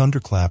as a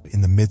thunderclap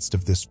in the midst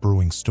of this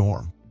brewing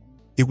storm.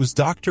 It was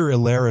Dr.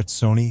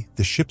 Ilaratsoni,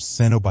 the ship's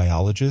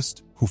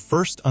xenobiologist, who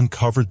first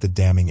uncovered the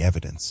damning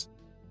evidence.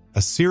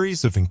 A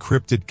series of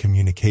encrypted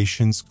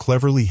communications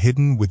cleverly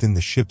hidden within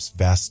the ship's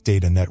vast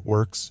data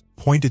networks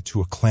pointed to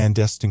a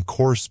clandestine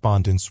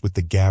correspondence with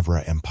the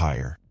Gavra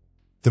Empire.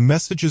 The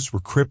messages were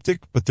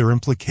cryptic, but their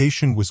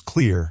implication was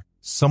clear.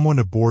 Someone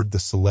aboard the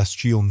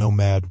Celestial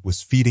Nomad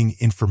was feeding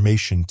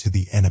information to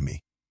the enemy.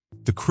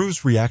 The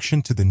crew's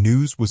reaction to the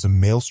news was a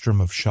maelstrom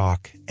of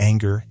shock,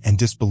 anger, and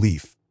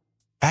disbelief.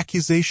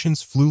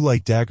 Accusations flew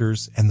like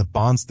daggers, and the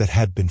bonds that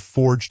had been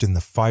forged in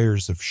the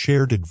fires of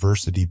shared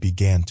adversity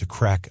began to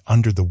crack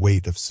under the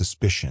weight of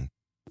suspicion.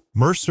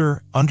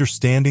 Mercer,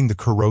 understanding the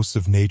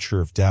corrosive nature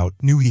of doubt,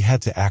 knew he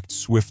had to act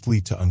swiftly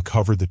to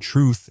uncover the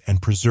truth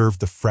and preserve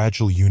the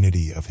fragile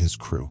unity of his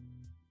crew.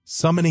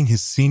 Summoning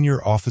his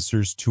senior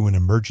officers to an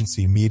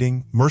emergency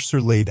meeting, Mercer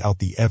laid out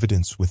the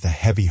evidence with a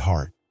heavy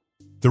heart.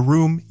 The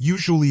room,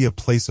 usually a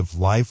place of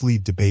lively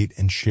debate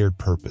and shared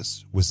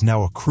purpose, was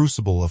now a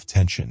crucible of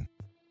tension.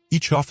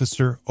 Each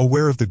officer,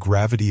 aware of the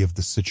gravity of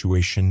the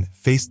situation,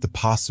 faced the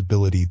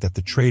possibility that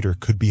the traitor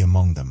could be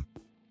among them.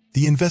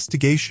 The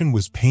investigation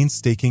was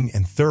painstaking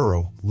and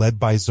thorough, led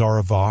by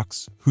Zara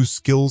Vox, whose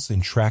skills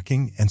in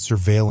tracking and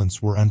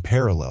surveillance were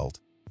unparalleled.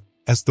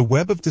 As the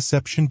web of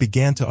deception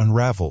began to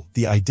unravel,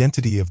 the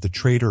identity of the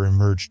traitor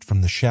emerged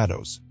from the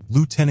shadows.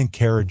 Lieutenant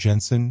Kara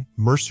Jensen,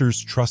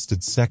 Mercer's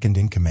trusted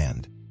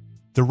second-in-command.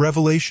 The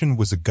revelation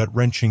was a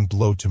gut-wrenching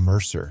blow to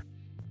Mercer.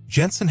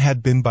 Jensen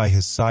had been by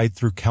his side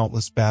through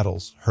countless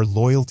battles, her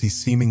loyalty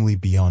seemingly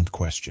beyond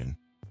question.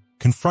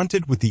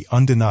 Confronted with the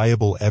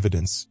undeniable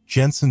evidence,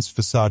 Jensen's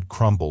facade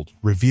crumbled,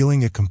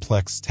 revealing a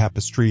complex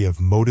tapestry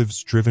of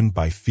motives driven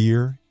by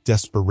fear,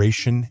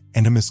 desperation,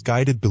 and a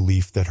misguided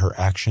belief that her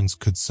actions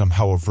could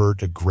somehow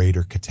avert a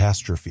greater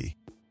catastrophe.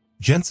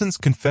 Jensen's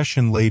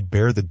confession laid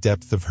bare the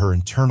depth of her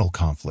internal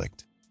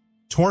conflict.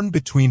 Torn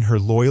between her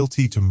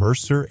loyalty to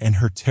Mercer and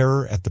her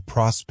terror at the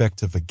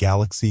prospect of a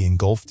galaxy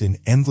engulfed in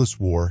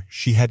endless war,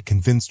 she had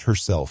convinced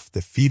herself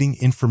that feeding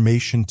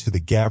information to the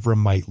Gavra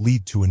might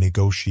lead to a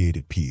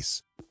negotiated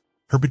peace.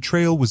 Her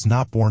betrayal was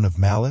not born of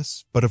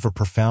malice, but of a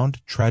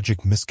profound,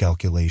 tragic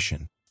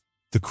miscalculation.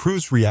 The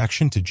crew's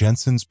reaction to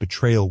Jensen's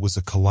betrayal was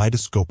a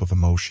kaleidoscope of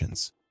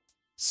emotions.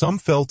 Some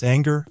felt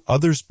anger,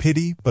 others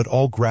pity, but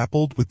all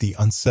grappled with the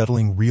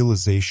unsettling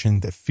realization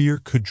that fear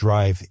could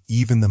drive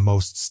even the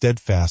most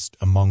steadfast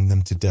among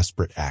them to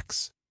desperate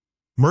acts.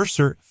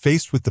 Mercer,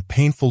 faced with the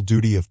painful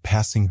duty of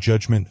passing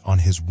judgment on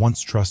his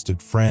once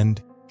trusted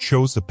friend,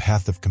 chose a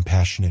path of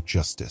compassionate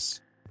justice.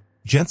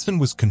 Jensen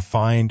was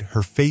confined,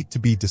 her fate to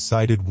be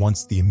decided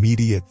once the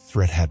immediate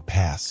threat had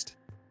passed.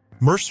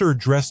 Mercer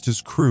addressed his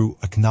crew,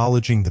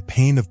 acknowledging the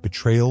pain of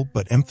betrayal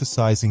but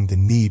emphasizing the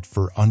need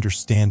for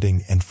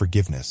understanding and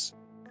forgiveness.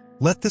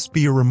 "Let this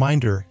be a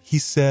reminder," he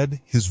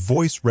said, his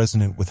voice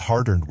resonant with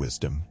hard-earned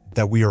wisdom,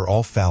 "that we are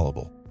all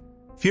fallible.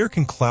 Fear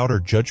can cloud our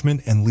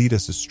judgment and lead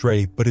us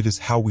astray, but it is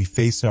how we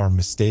face our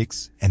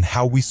mistakes and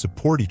how we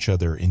support each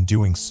other in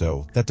doing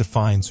so that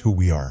defines who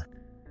we are."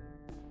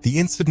 The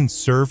incident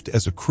served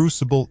as a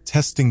crucible,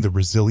 testing the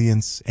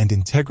resilience and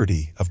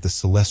integrity of the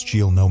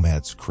Celestial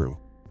Nomad's crew.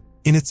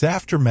 In its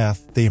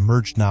aftermath, they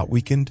emerged not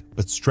weakened,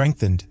 but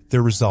strengthened,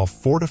 their resolve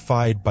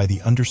fortified by the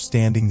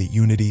understanding that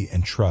unity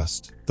and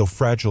trust, though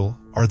fragile,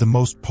 are the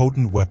most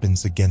potent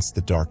weapons against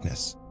the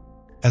darkness.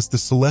 As the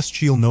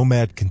Celestial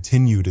Nomad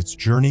continued its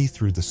journey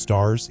through the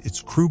stars,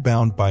 its crew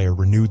bound by a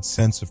renewed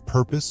sense of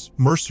purpose,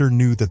 Mercer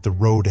knew that the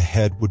road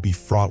ahead would be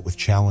fraught with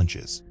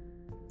challenges.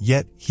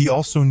 Yet, he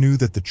also knew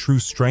that the true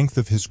strength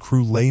of his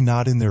crew lay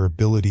not in their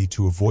ability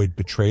to avoid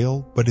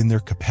betrayal, but in their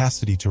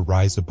capacity to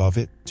rise above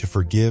it, to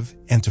forgive,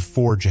 and to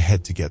forge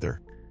ahead together.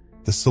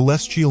 The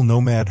Celestial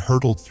Nomad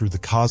hurtled through the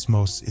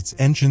cosmos, its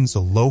engines a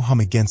low hum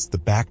against the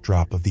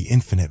backdrop of the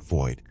infinite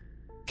void.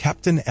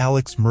 Captain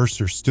Alex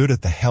Mercer stood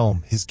at the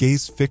helm, his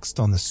gaze fixed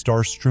on the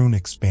star-strewn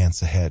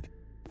expanse ahead.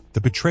 The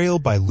betrayal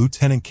by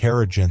Lieutenant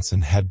Kara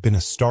Jensen had been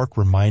a stark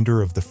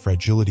reminder of the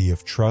fragility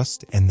of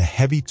trust and the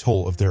heavy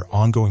toll of their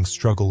ongoing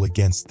struggle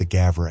against the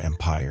Gavra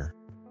Empire.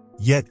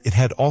 Yet it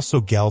had also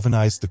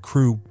galvanized the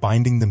crew,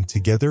 binding them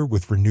together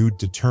with renewed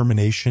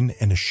determination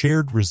and a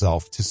shared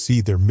resolve to see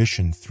their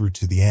mission through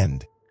to the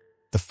end.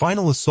 The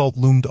final assault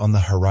loomed on the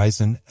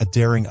horizon, a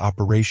daring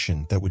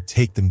operation that would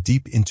take them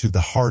deep into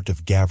the heart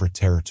of Gavra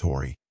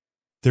territory.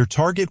 Their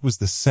target was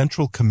the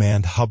central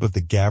command hub of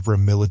the Gavra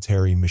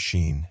military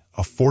machine,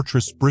 a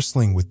fortress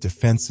bristling with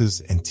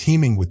defenses and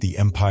teeming with the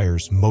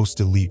Empire's most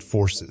elite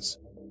forces.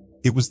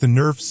 It was the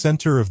nerve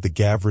center of the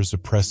Gavra's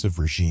oppressive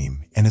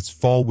regime, and its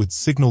fall would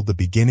signal the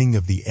beginning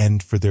of the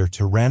end for their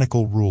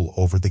tyrannical rule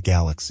over the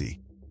galaxy.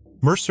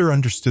 Mercer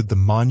understood the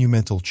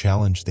monumental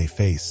challenge they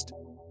faced.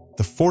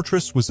 The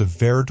fortress was a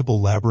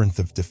veritable labyrinth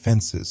of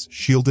defenses,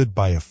 shielded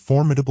by a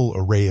formidable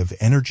array of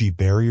energy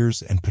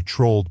barriers and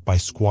patrolled by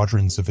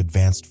squadrons of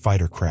advanced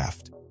fighter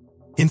craft.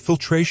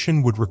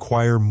 Infiltration would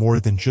require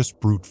more than just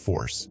brute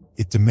force.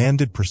 It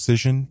demanded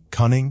precision,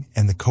 cunning,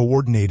 and the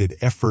coordinated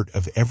effort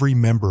of every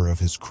member of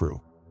his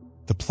crew.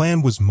 The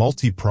plan was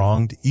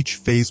multi-pronged, each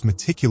phase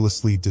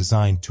meticulously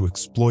designed to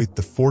exploit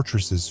the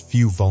fortress's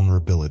few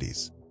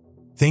vulnerabilities.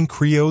 Thane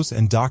Krios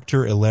and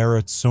Dr.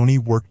 Ilara Tsoni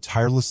worked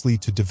tirelessly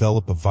to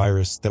develop a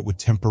virus that would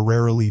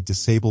temporarily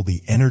disable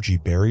the energy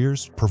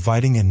barriers,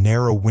 providing a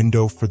narrow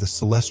window for the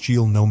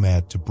Celestial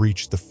Nomad to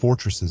breach the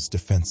fortress's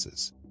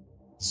defenses.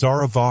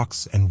 Zara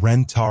Vox and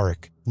Ren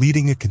Tarek,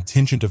 leading a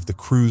contingent of the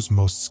crew's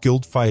most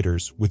skilled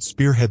fighters, would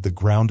spearhead the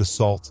ground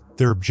assault,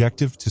 their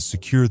objective to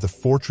secure the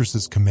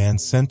fortress's command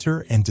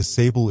center and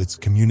disable its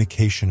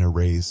communication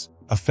arrays,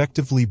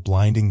 effectively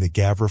blinding the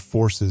Gavra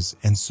forces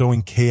and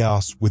sowing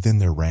chaos within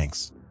their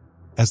ranks.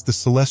 As the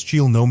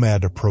Celestial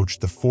Nomad approached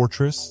the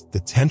fortress,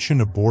 the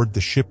tension aboard the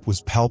ship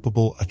was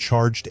palpable, a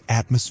charged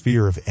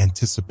atmosphere of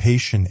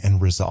anticipation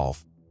and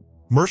resolve.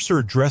 Mercer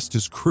addressed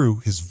his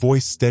crew, his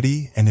voice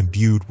steady and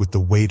imbued with the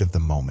weight of the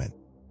moment.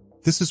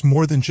 "This is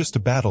more than just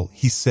a battle,"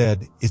 he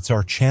said. "It's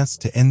our chance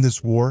to end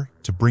this war,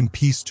 to bring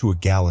peace to a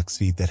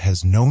galaxy that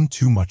has known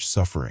too much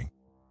suffering.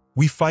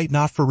 We fight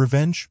not for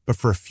revenge, but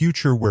for a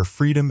future where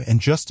freedom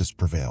and justice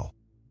prevail."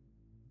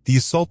 The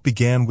assault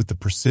began with the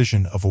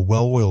precision of a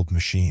well-oiled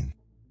machine.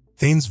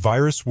 Thane's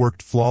virus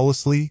worked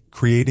flawlessly,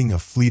 creating a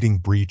fleeting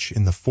breach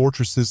in the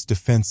fortress's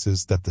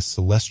defenses that the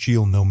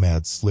Celestial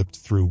Nomad slipped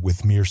through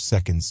with mere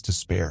seconds to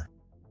spare.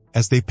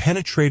 As they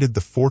penetrated the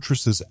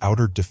fortress's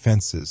outer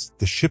defenses,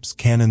 the ship's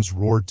cannons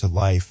roared to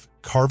life,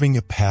 carving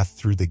a path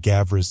through the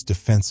Gavra's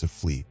defensive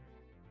fleet.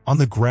 On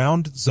the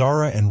ground,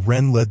 Zara and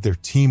Ren led their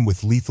team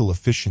with lethal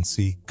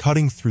efficiency,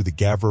 cutting through the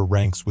Gavra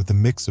ranks with a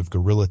mix of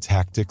guerrilla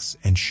tactics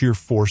and sheer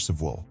force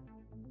of will.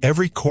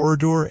 Every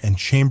corridor and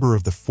chamber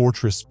of the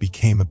fortress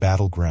became a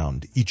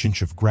battleground, each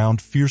inch of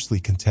ground fiercely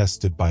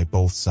contested by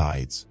both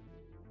sides.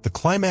 The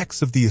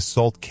climax of the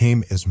assault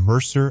came as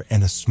Mercer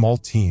and a small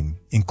team,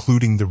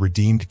 including the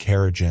redeemed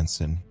Kara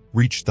Jensen,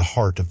 reached the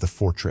heart of the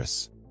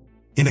fortress.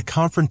 In a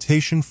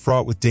confrontation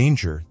fraught with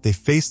danger, they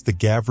faced the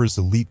Gavra's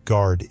elite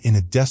guard in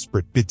a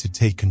desperate bid to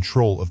take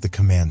control of the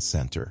command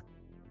center.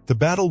 The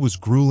battle was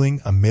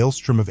grueling, a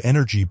maelstrom of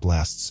energy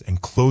blasts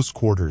and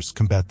close-quarters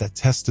combat that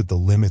tested the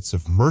limits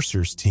of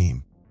Mercer's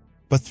team.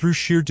 But through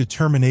sheer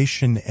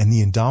determination and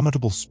the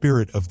indomitable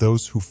spirit of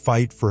those who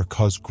fight for a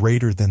cause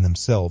greater than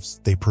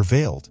themselves, they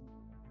prevailed.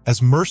 As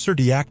Mercer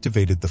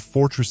deactivated the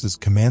fortress's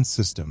command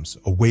systems,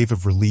 a wave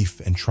of relief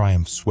and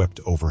triumph swept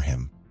over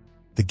him.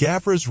 The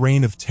Gavra's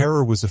reign of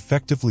terror was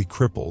effectively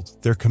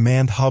crippled, their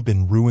command hub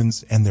in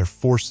ruins and their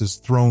forces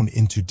thrown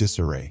into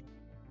disarray.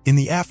 In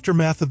the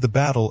aftermath of the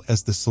battle,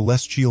 as the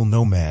Celestial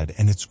Nomad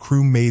and its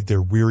crew made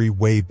their weary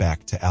way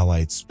back to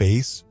Allied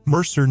space,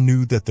 Mercer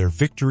knew that their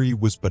victory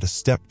was but a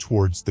step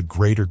towards the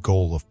greater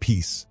goal of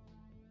peace.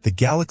 The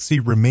galaxy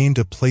remained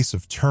a place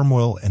of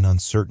turmoil and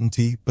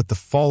uncertainty, but the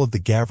fall of the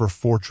Gavra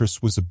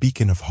fortress was a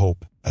beacon of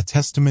hope, a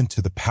testament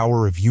to the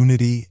power of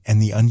unity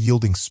and the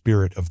unyielding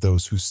spirit of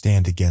those who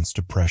stand against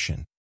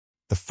oppression.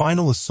 The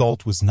final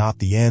assault was not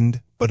the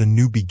end, but a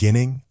new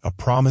beginning, a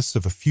promise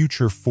of a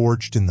future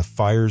forged in the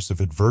fires of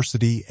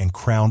adversity and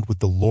crowned with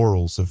the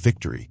laurels of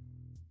victory.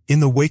 In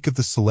the wake of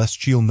the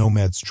celestial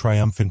nomad's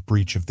triumphant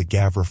breach of the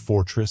Gavra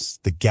fortress,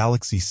 the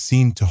galaxy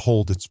seemed to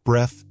hold its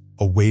breath,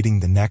 awaiting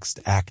the next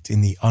act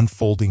in the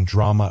unfolding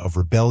drama of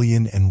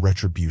rebellion and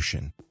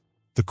retribution.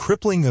 The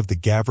crippling of the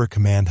Gavra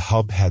command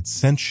hub had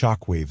sent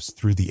shockwaves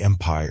through the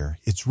Empire,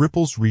 its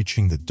ripples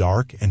reaching the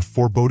dark and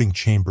foreboding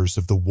chambers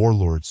of the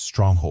warlord's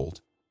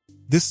stronghold.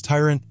 This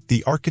tyrant,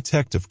 the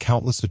architect of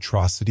countless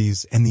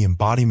atrocities and the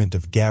embodiment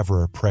of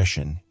Gavra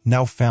oppression,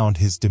 now found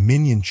his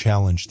dominion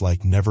challenged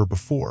like never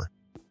before.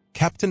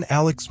 Captain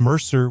Alex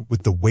Mercer,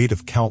 with the weight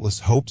of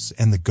countless hopes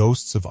and the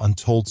ghosts of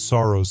untold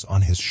sorrows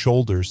on his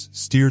shoulders,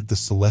 steered the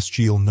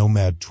celestial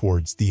nomad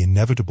towards the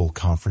inevitable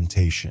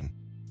confrontation.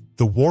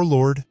 The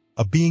warlord,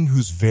 a being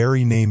whose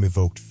very name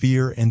evoked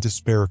fear and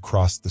despair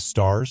across the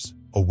stars,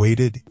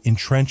 awaited,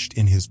 entrenched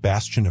in his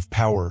bastion of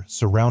power,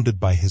 surrounded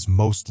by his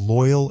most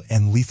loyal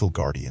and lethal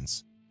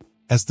guardians.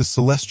 As the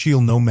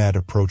celestial nomad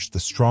approached the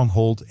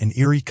stronghold, an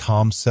eerie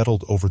calm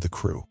settled over the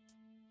crew.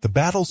 The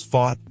battles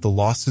fought, the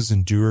losses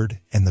endured,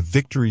 and the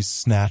victories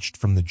snatched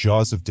from the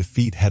jaws of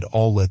defeat had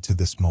all led to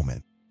this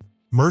moment.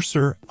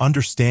 Mercer,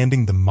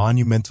 understanding the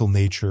monumental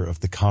nature of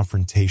the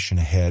confrontation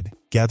ahead,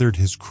 gathered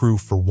his crew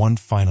for one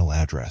final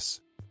address.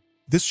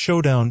 This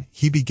showdown,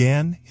 he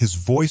began, his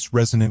voice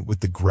resonant with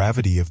the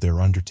gravity of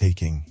their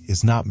undertaking,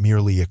 is not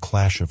merely a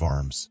clash of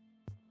arms.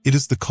 It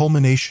is the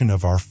culmination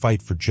of our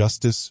fight for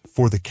justice,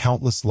 for the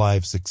countless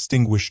lives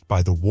extinguished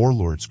by the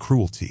warlord's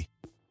cruelty.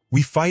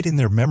 We fight in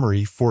their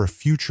memory for a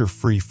future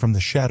free from the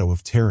shadow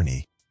of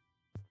tyranny.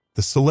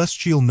 The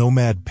celestial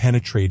nomad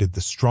penetrated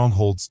the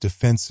stronghold's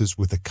defenses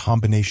with a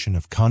combination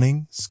of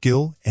cunning,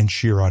 skill, and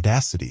sheer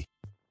audacity.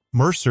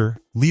 Mercer,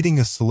 leading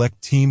a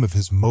select team of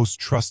his most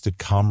trusted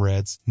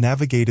comrades,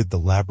 navigated the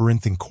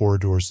labyrinthine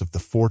corridors of the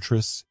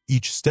fortress,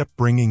 each step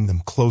bringing them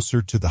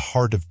closer to the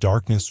heart of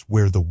darkness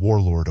where the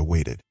warlord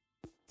awaited.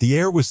 The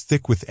air was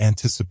thick with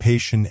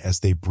anticipation as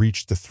they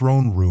breached the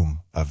throne room,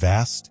 a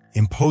vast,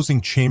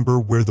 imposing chamber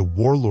where the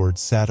warlord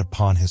sat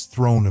upon his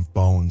throne of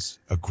bones,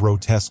 a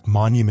grotesque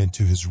monument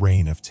to his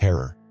reign of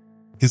terror.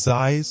 His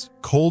eyes,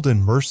 cold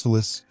and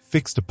merciless,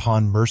 fixed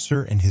upon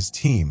Mercer and his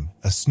team,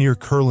 a sneer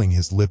curling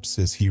his lips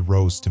as he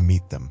rose to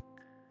meet them.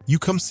 "You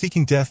come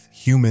seeking death,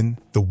 human,"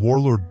 the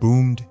warlord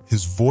boomed,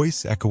 his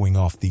voice echoing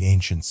off the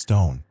ancient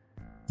stone.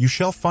 "You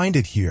shall find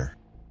it here."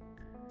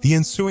 The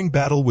ensuing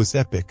battle was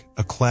epic,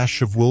 a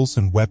clash of wills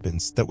and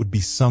weapons that would be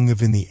sung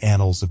of in the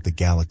annals of the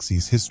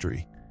galaxy's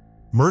history.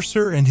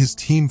 Mercer and his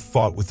team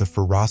fought with a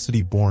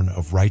ferocity born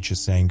of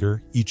righteous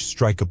anger, each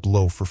strike a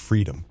blow for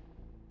freedom.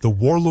 The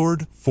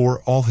warlord,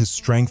 for all his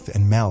strength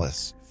and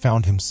malice,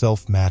 found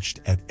himself matched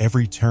at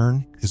every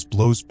turn, his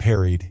blows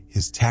parried,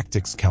 his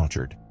tactics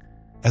countered.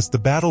 As the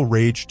battle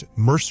raged,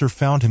 Mercer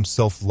found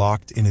himself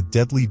locked in a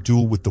deadly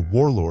duel with the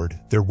warlord,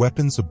 their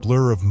weapons a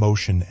blur of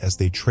motion as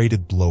they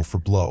traded blow for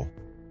blow.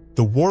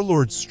 The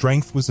warlord's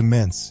strength was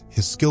immense,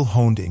 his skill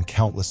honed in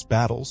countless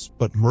battles,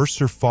 but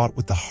Mercer fought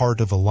with the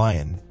heart of a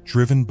lion,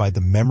 driven by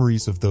the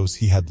memories of those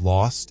he had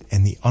lost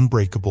and the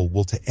unbreakable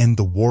will to end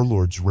the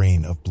warlord's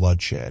reign of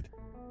bloodshed.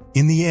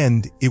 In the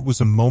end, it was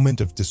a moment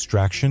of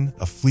distraction,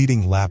 a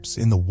fleeting lapse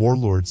in the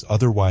warlord's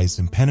otherwise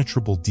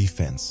impenetrable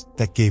defense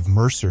that gave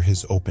Mercer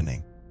his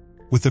opening.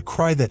 With a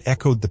cry that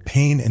echoed the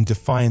pain and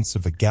defiance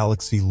of a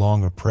galaxy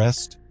long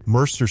oppressed,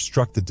 Mercer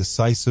struck the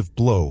decisive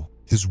blow,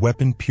 his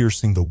weapon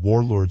piercing the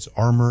warlord's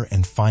armor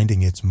and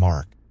finding its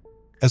mark.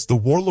 As the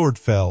warlord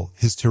fell,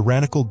 his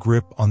tyrannical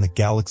grip on the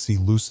galaxy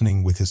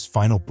loosening with his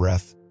final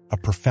breath, a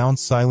profound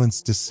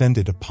silence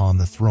descended upon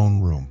the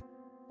throne room.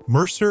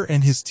 Mercer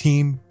and his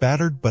team,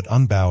 battered but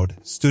unbowed,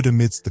 stood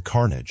amidst the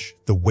carnage,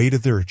 the weight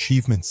of their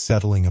achievement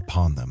settling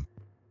upon them.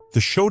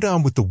 The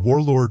showdown with the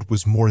warlord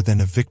was more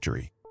than a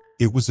victory.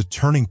 It was a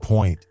turning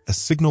point, a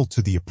signal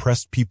to the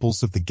oppressed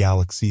peoples of the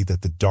galaxy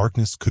that the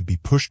darkness could be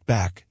pushed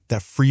back,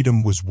 that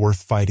freedom was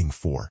worth fighting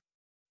for.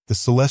 The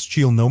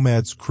celestial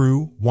nomad's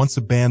crew, once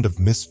a band of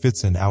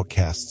misfits and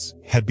outcasts,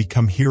 had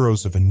become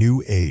heroes of a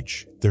new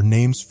age, their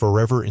names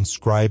forever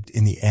inscribed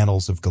in the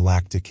annals of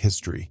galactic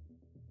history.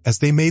 As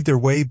they made their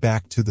way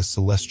back to the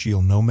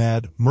celestial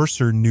nomad,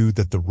 Mercer knew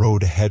that the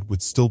road ahead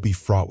would still be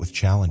fraught with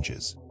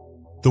challenges.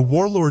 The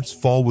warlord's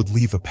fall would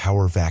leave a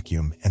power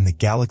vacuum, and the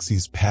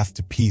galaxy's path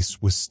to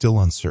peace was still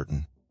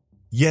uncertain.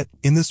 Yet,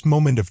 in this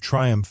moment of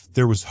triumph,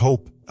 there was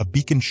hope, a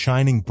beacon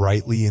shining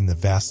brightly in the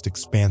vast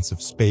expanse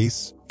of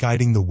space,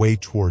 guiding the way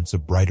towards a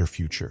brighter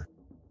future.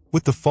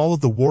 With the fall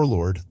of the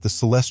warlord, the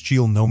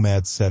celestial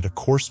nomad set a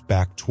course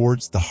back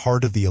towards the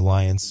heart of the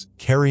Alliance,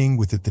 carrying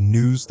with it the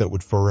news that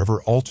would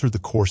forever alter the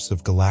course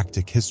of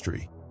galactic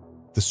history.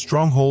 The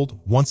stronghold,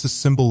 once a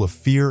symbol of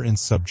fear and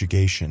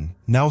subjugation,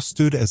 now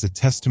stood as a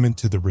testament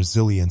to the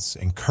resilience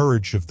and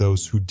courage of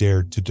those who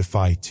dared to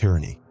defy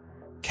tyranny.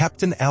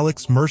 Captain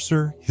Alex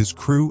Mercer, his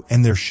crew,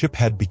 and their ship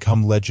had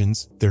become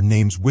legends, their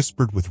names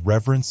whispered with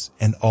reverence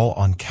and awe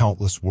on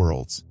countless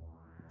worlds.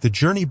 The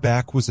journey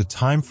back was a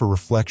time for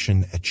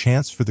reflection, a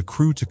chance for the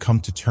crew to come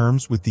to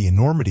terms with the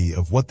enormity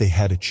of what they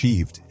had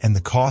achieved and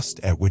the cost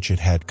at which it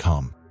had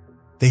come.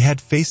 They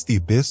had faced the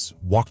abyss,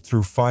 walked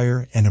through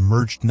fire, and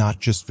emerged not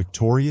just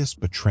victorious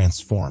but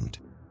transformed.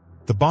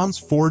 The bonds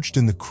forged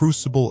in the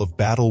crucible of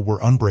battle were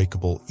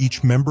unbreakable,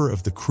 each member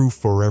of the crew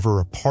forever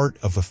a part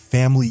of a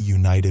family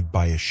united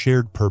by a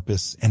shared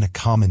purpose and a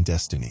common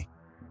destiny.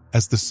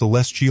 As the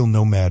celestial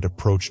nomad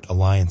approached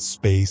Alliance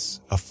space,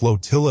 a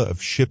flotilla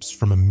of ships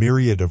from a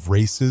myriad of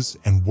races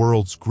and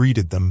worlds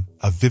greeted them,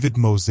 a vivid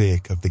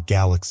mosaic of the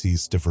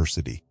galaxy's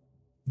diversity.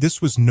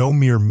 This was no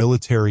mere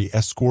military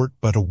escort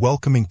but a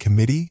welcoming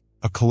committee,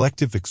 a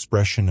collective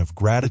expression of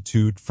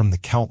gratitude from the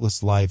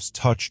countless lives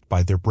touched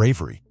by their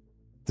bravery.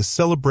 The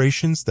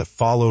celebrations that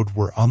followed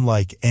were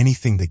unlike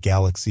anything the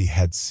galaxy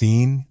had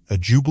seen, a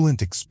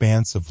jubilant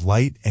expanse of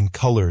light and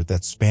color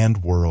that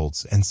spanned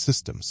worlds and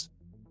systems.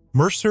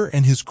 Mercer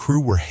and his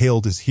crew were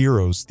hailed as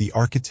heroes, the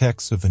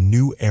architects of a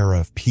new era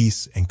of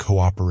peace and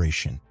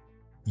cooperation.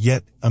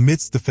 Yet,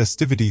 amidst the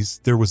festivities,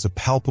 there was a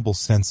palpable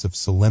sense of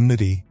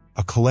solemnity,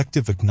 a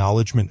collective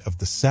acknowledgement of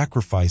the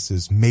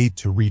sacrifices made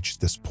to reach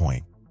this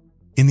point.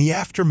 In the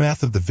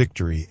aftermath of the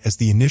victory, as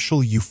the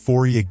initial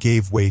euphoria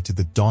gave way to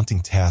the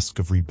daunting task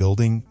of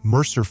rebuilding,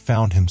 Mercer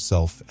found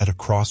himself at a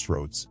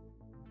crossroads.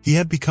 He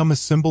had become a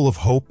symbol of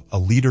hope, a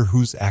leader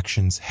whose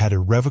actions had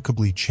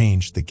irrevocably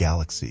changed the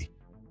galaxy.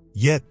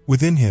 Yet,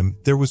 within him,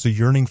 there was a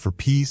yearning for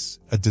peace,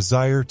 a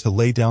desire to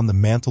lay down the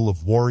mantle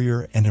of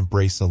warrior and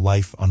embrace a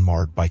life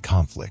unmarred by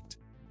conflict.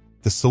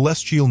 The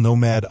celestial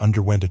nomad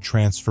underwent a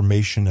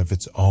transformation of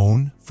its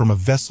own, from a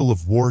vessel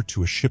of war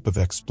to a ship of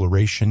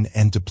exploration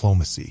and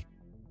diplomacy.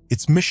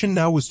 Its mission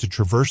now was to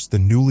traverse the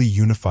newly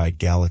unified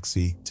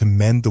galaxy, to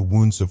mend the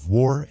wounds of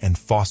war and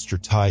foster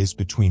ties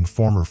between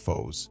former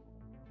foes.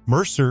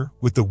 Mercer,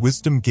 with the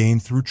wisdom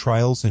gained through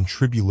trials and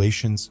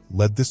tribulations,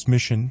 led this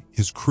mission,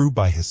 his crew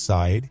by his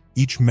side,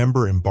 each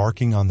member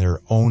embarking on their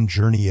own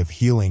journey of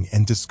healing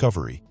and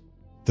discovery.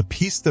 The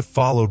peace that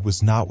followed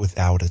was not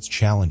without its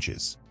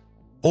challenges.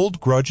 Old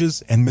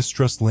grudges and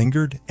mistrust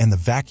lingered, and the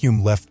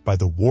vacuum left by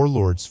the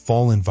warlord's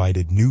fall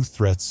invited new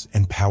threats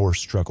and power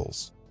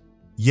struggles.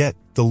 Yet,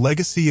 the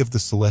legacy of the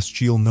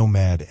celestial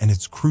nomad and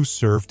its crew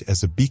served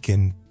as a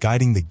beacon,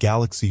 guiding the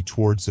galaxy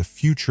towards a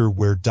future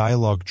where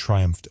dialogue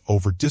triumphed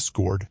over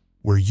discord,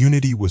 where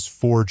unity was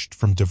forged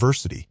from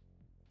diversity.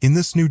 In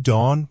this new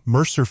dawn,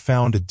 Mercer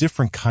found a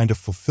different kind of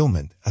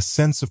fulfillment, a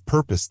sense of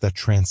purpose that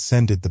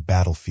transcended the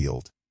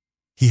battlefield.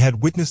 He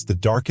had witnessed the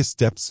darkest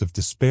depths of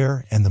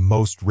despair and the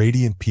most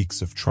radiant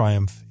peaks of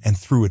triumph, and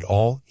through it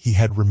all, he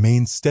had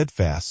remained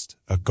steadfast,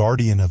 a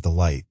guardian of the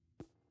light.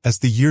 As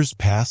the years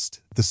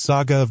passed, the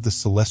saga of the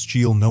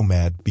celestial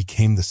nomad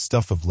became the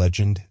stuff of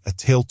legend, a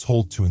tale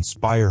told to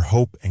inspire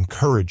hope and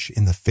courage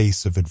in the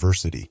face of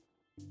adversity.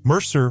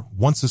 Mercer,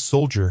 once a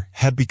soldier,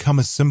 had become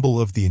a symbol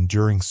of the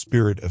enduring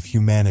spirit of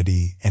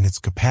humanity and its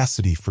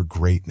capacity for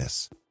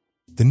greatness.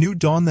 The new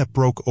dawn that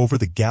broke over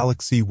the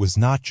galaxy was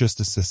not just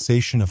a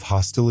cessation of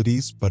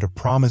hostilities but a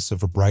promise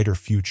of a brighter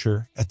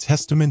future, a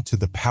testament to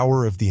the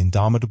power of the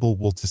indomitable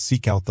will to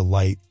seek out the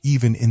light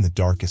even in the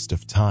darkest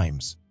of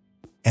times.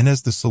 And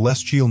as the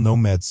celestial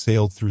nomad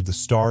sailed through the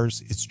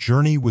stars, its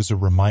journey was a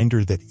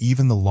reminder that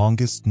even the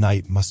longest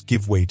night must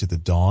give way to the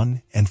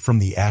dawn, and from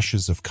the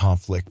ashes of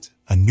conflict,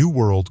 a new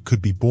world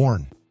could be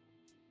born.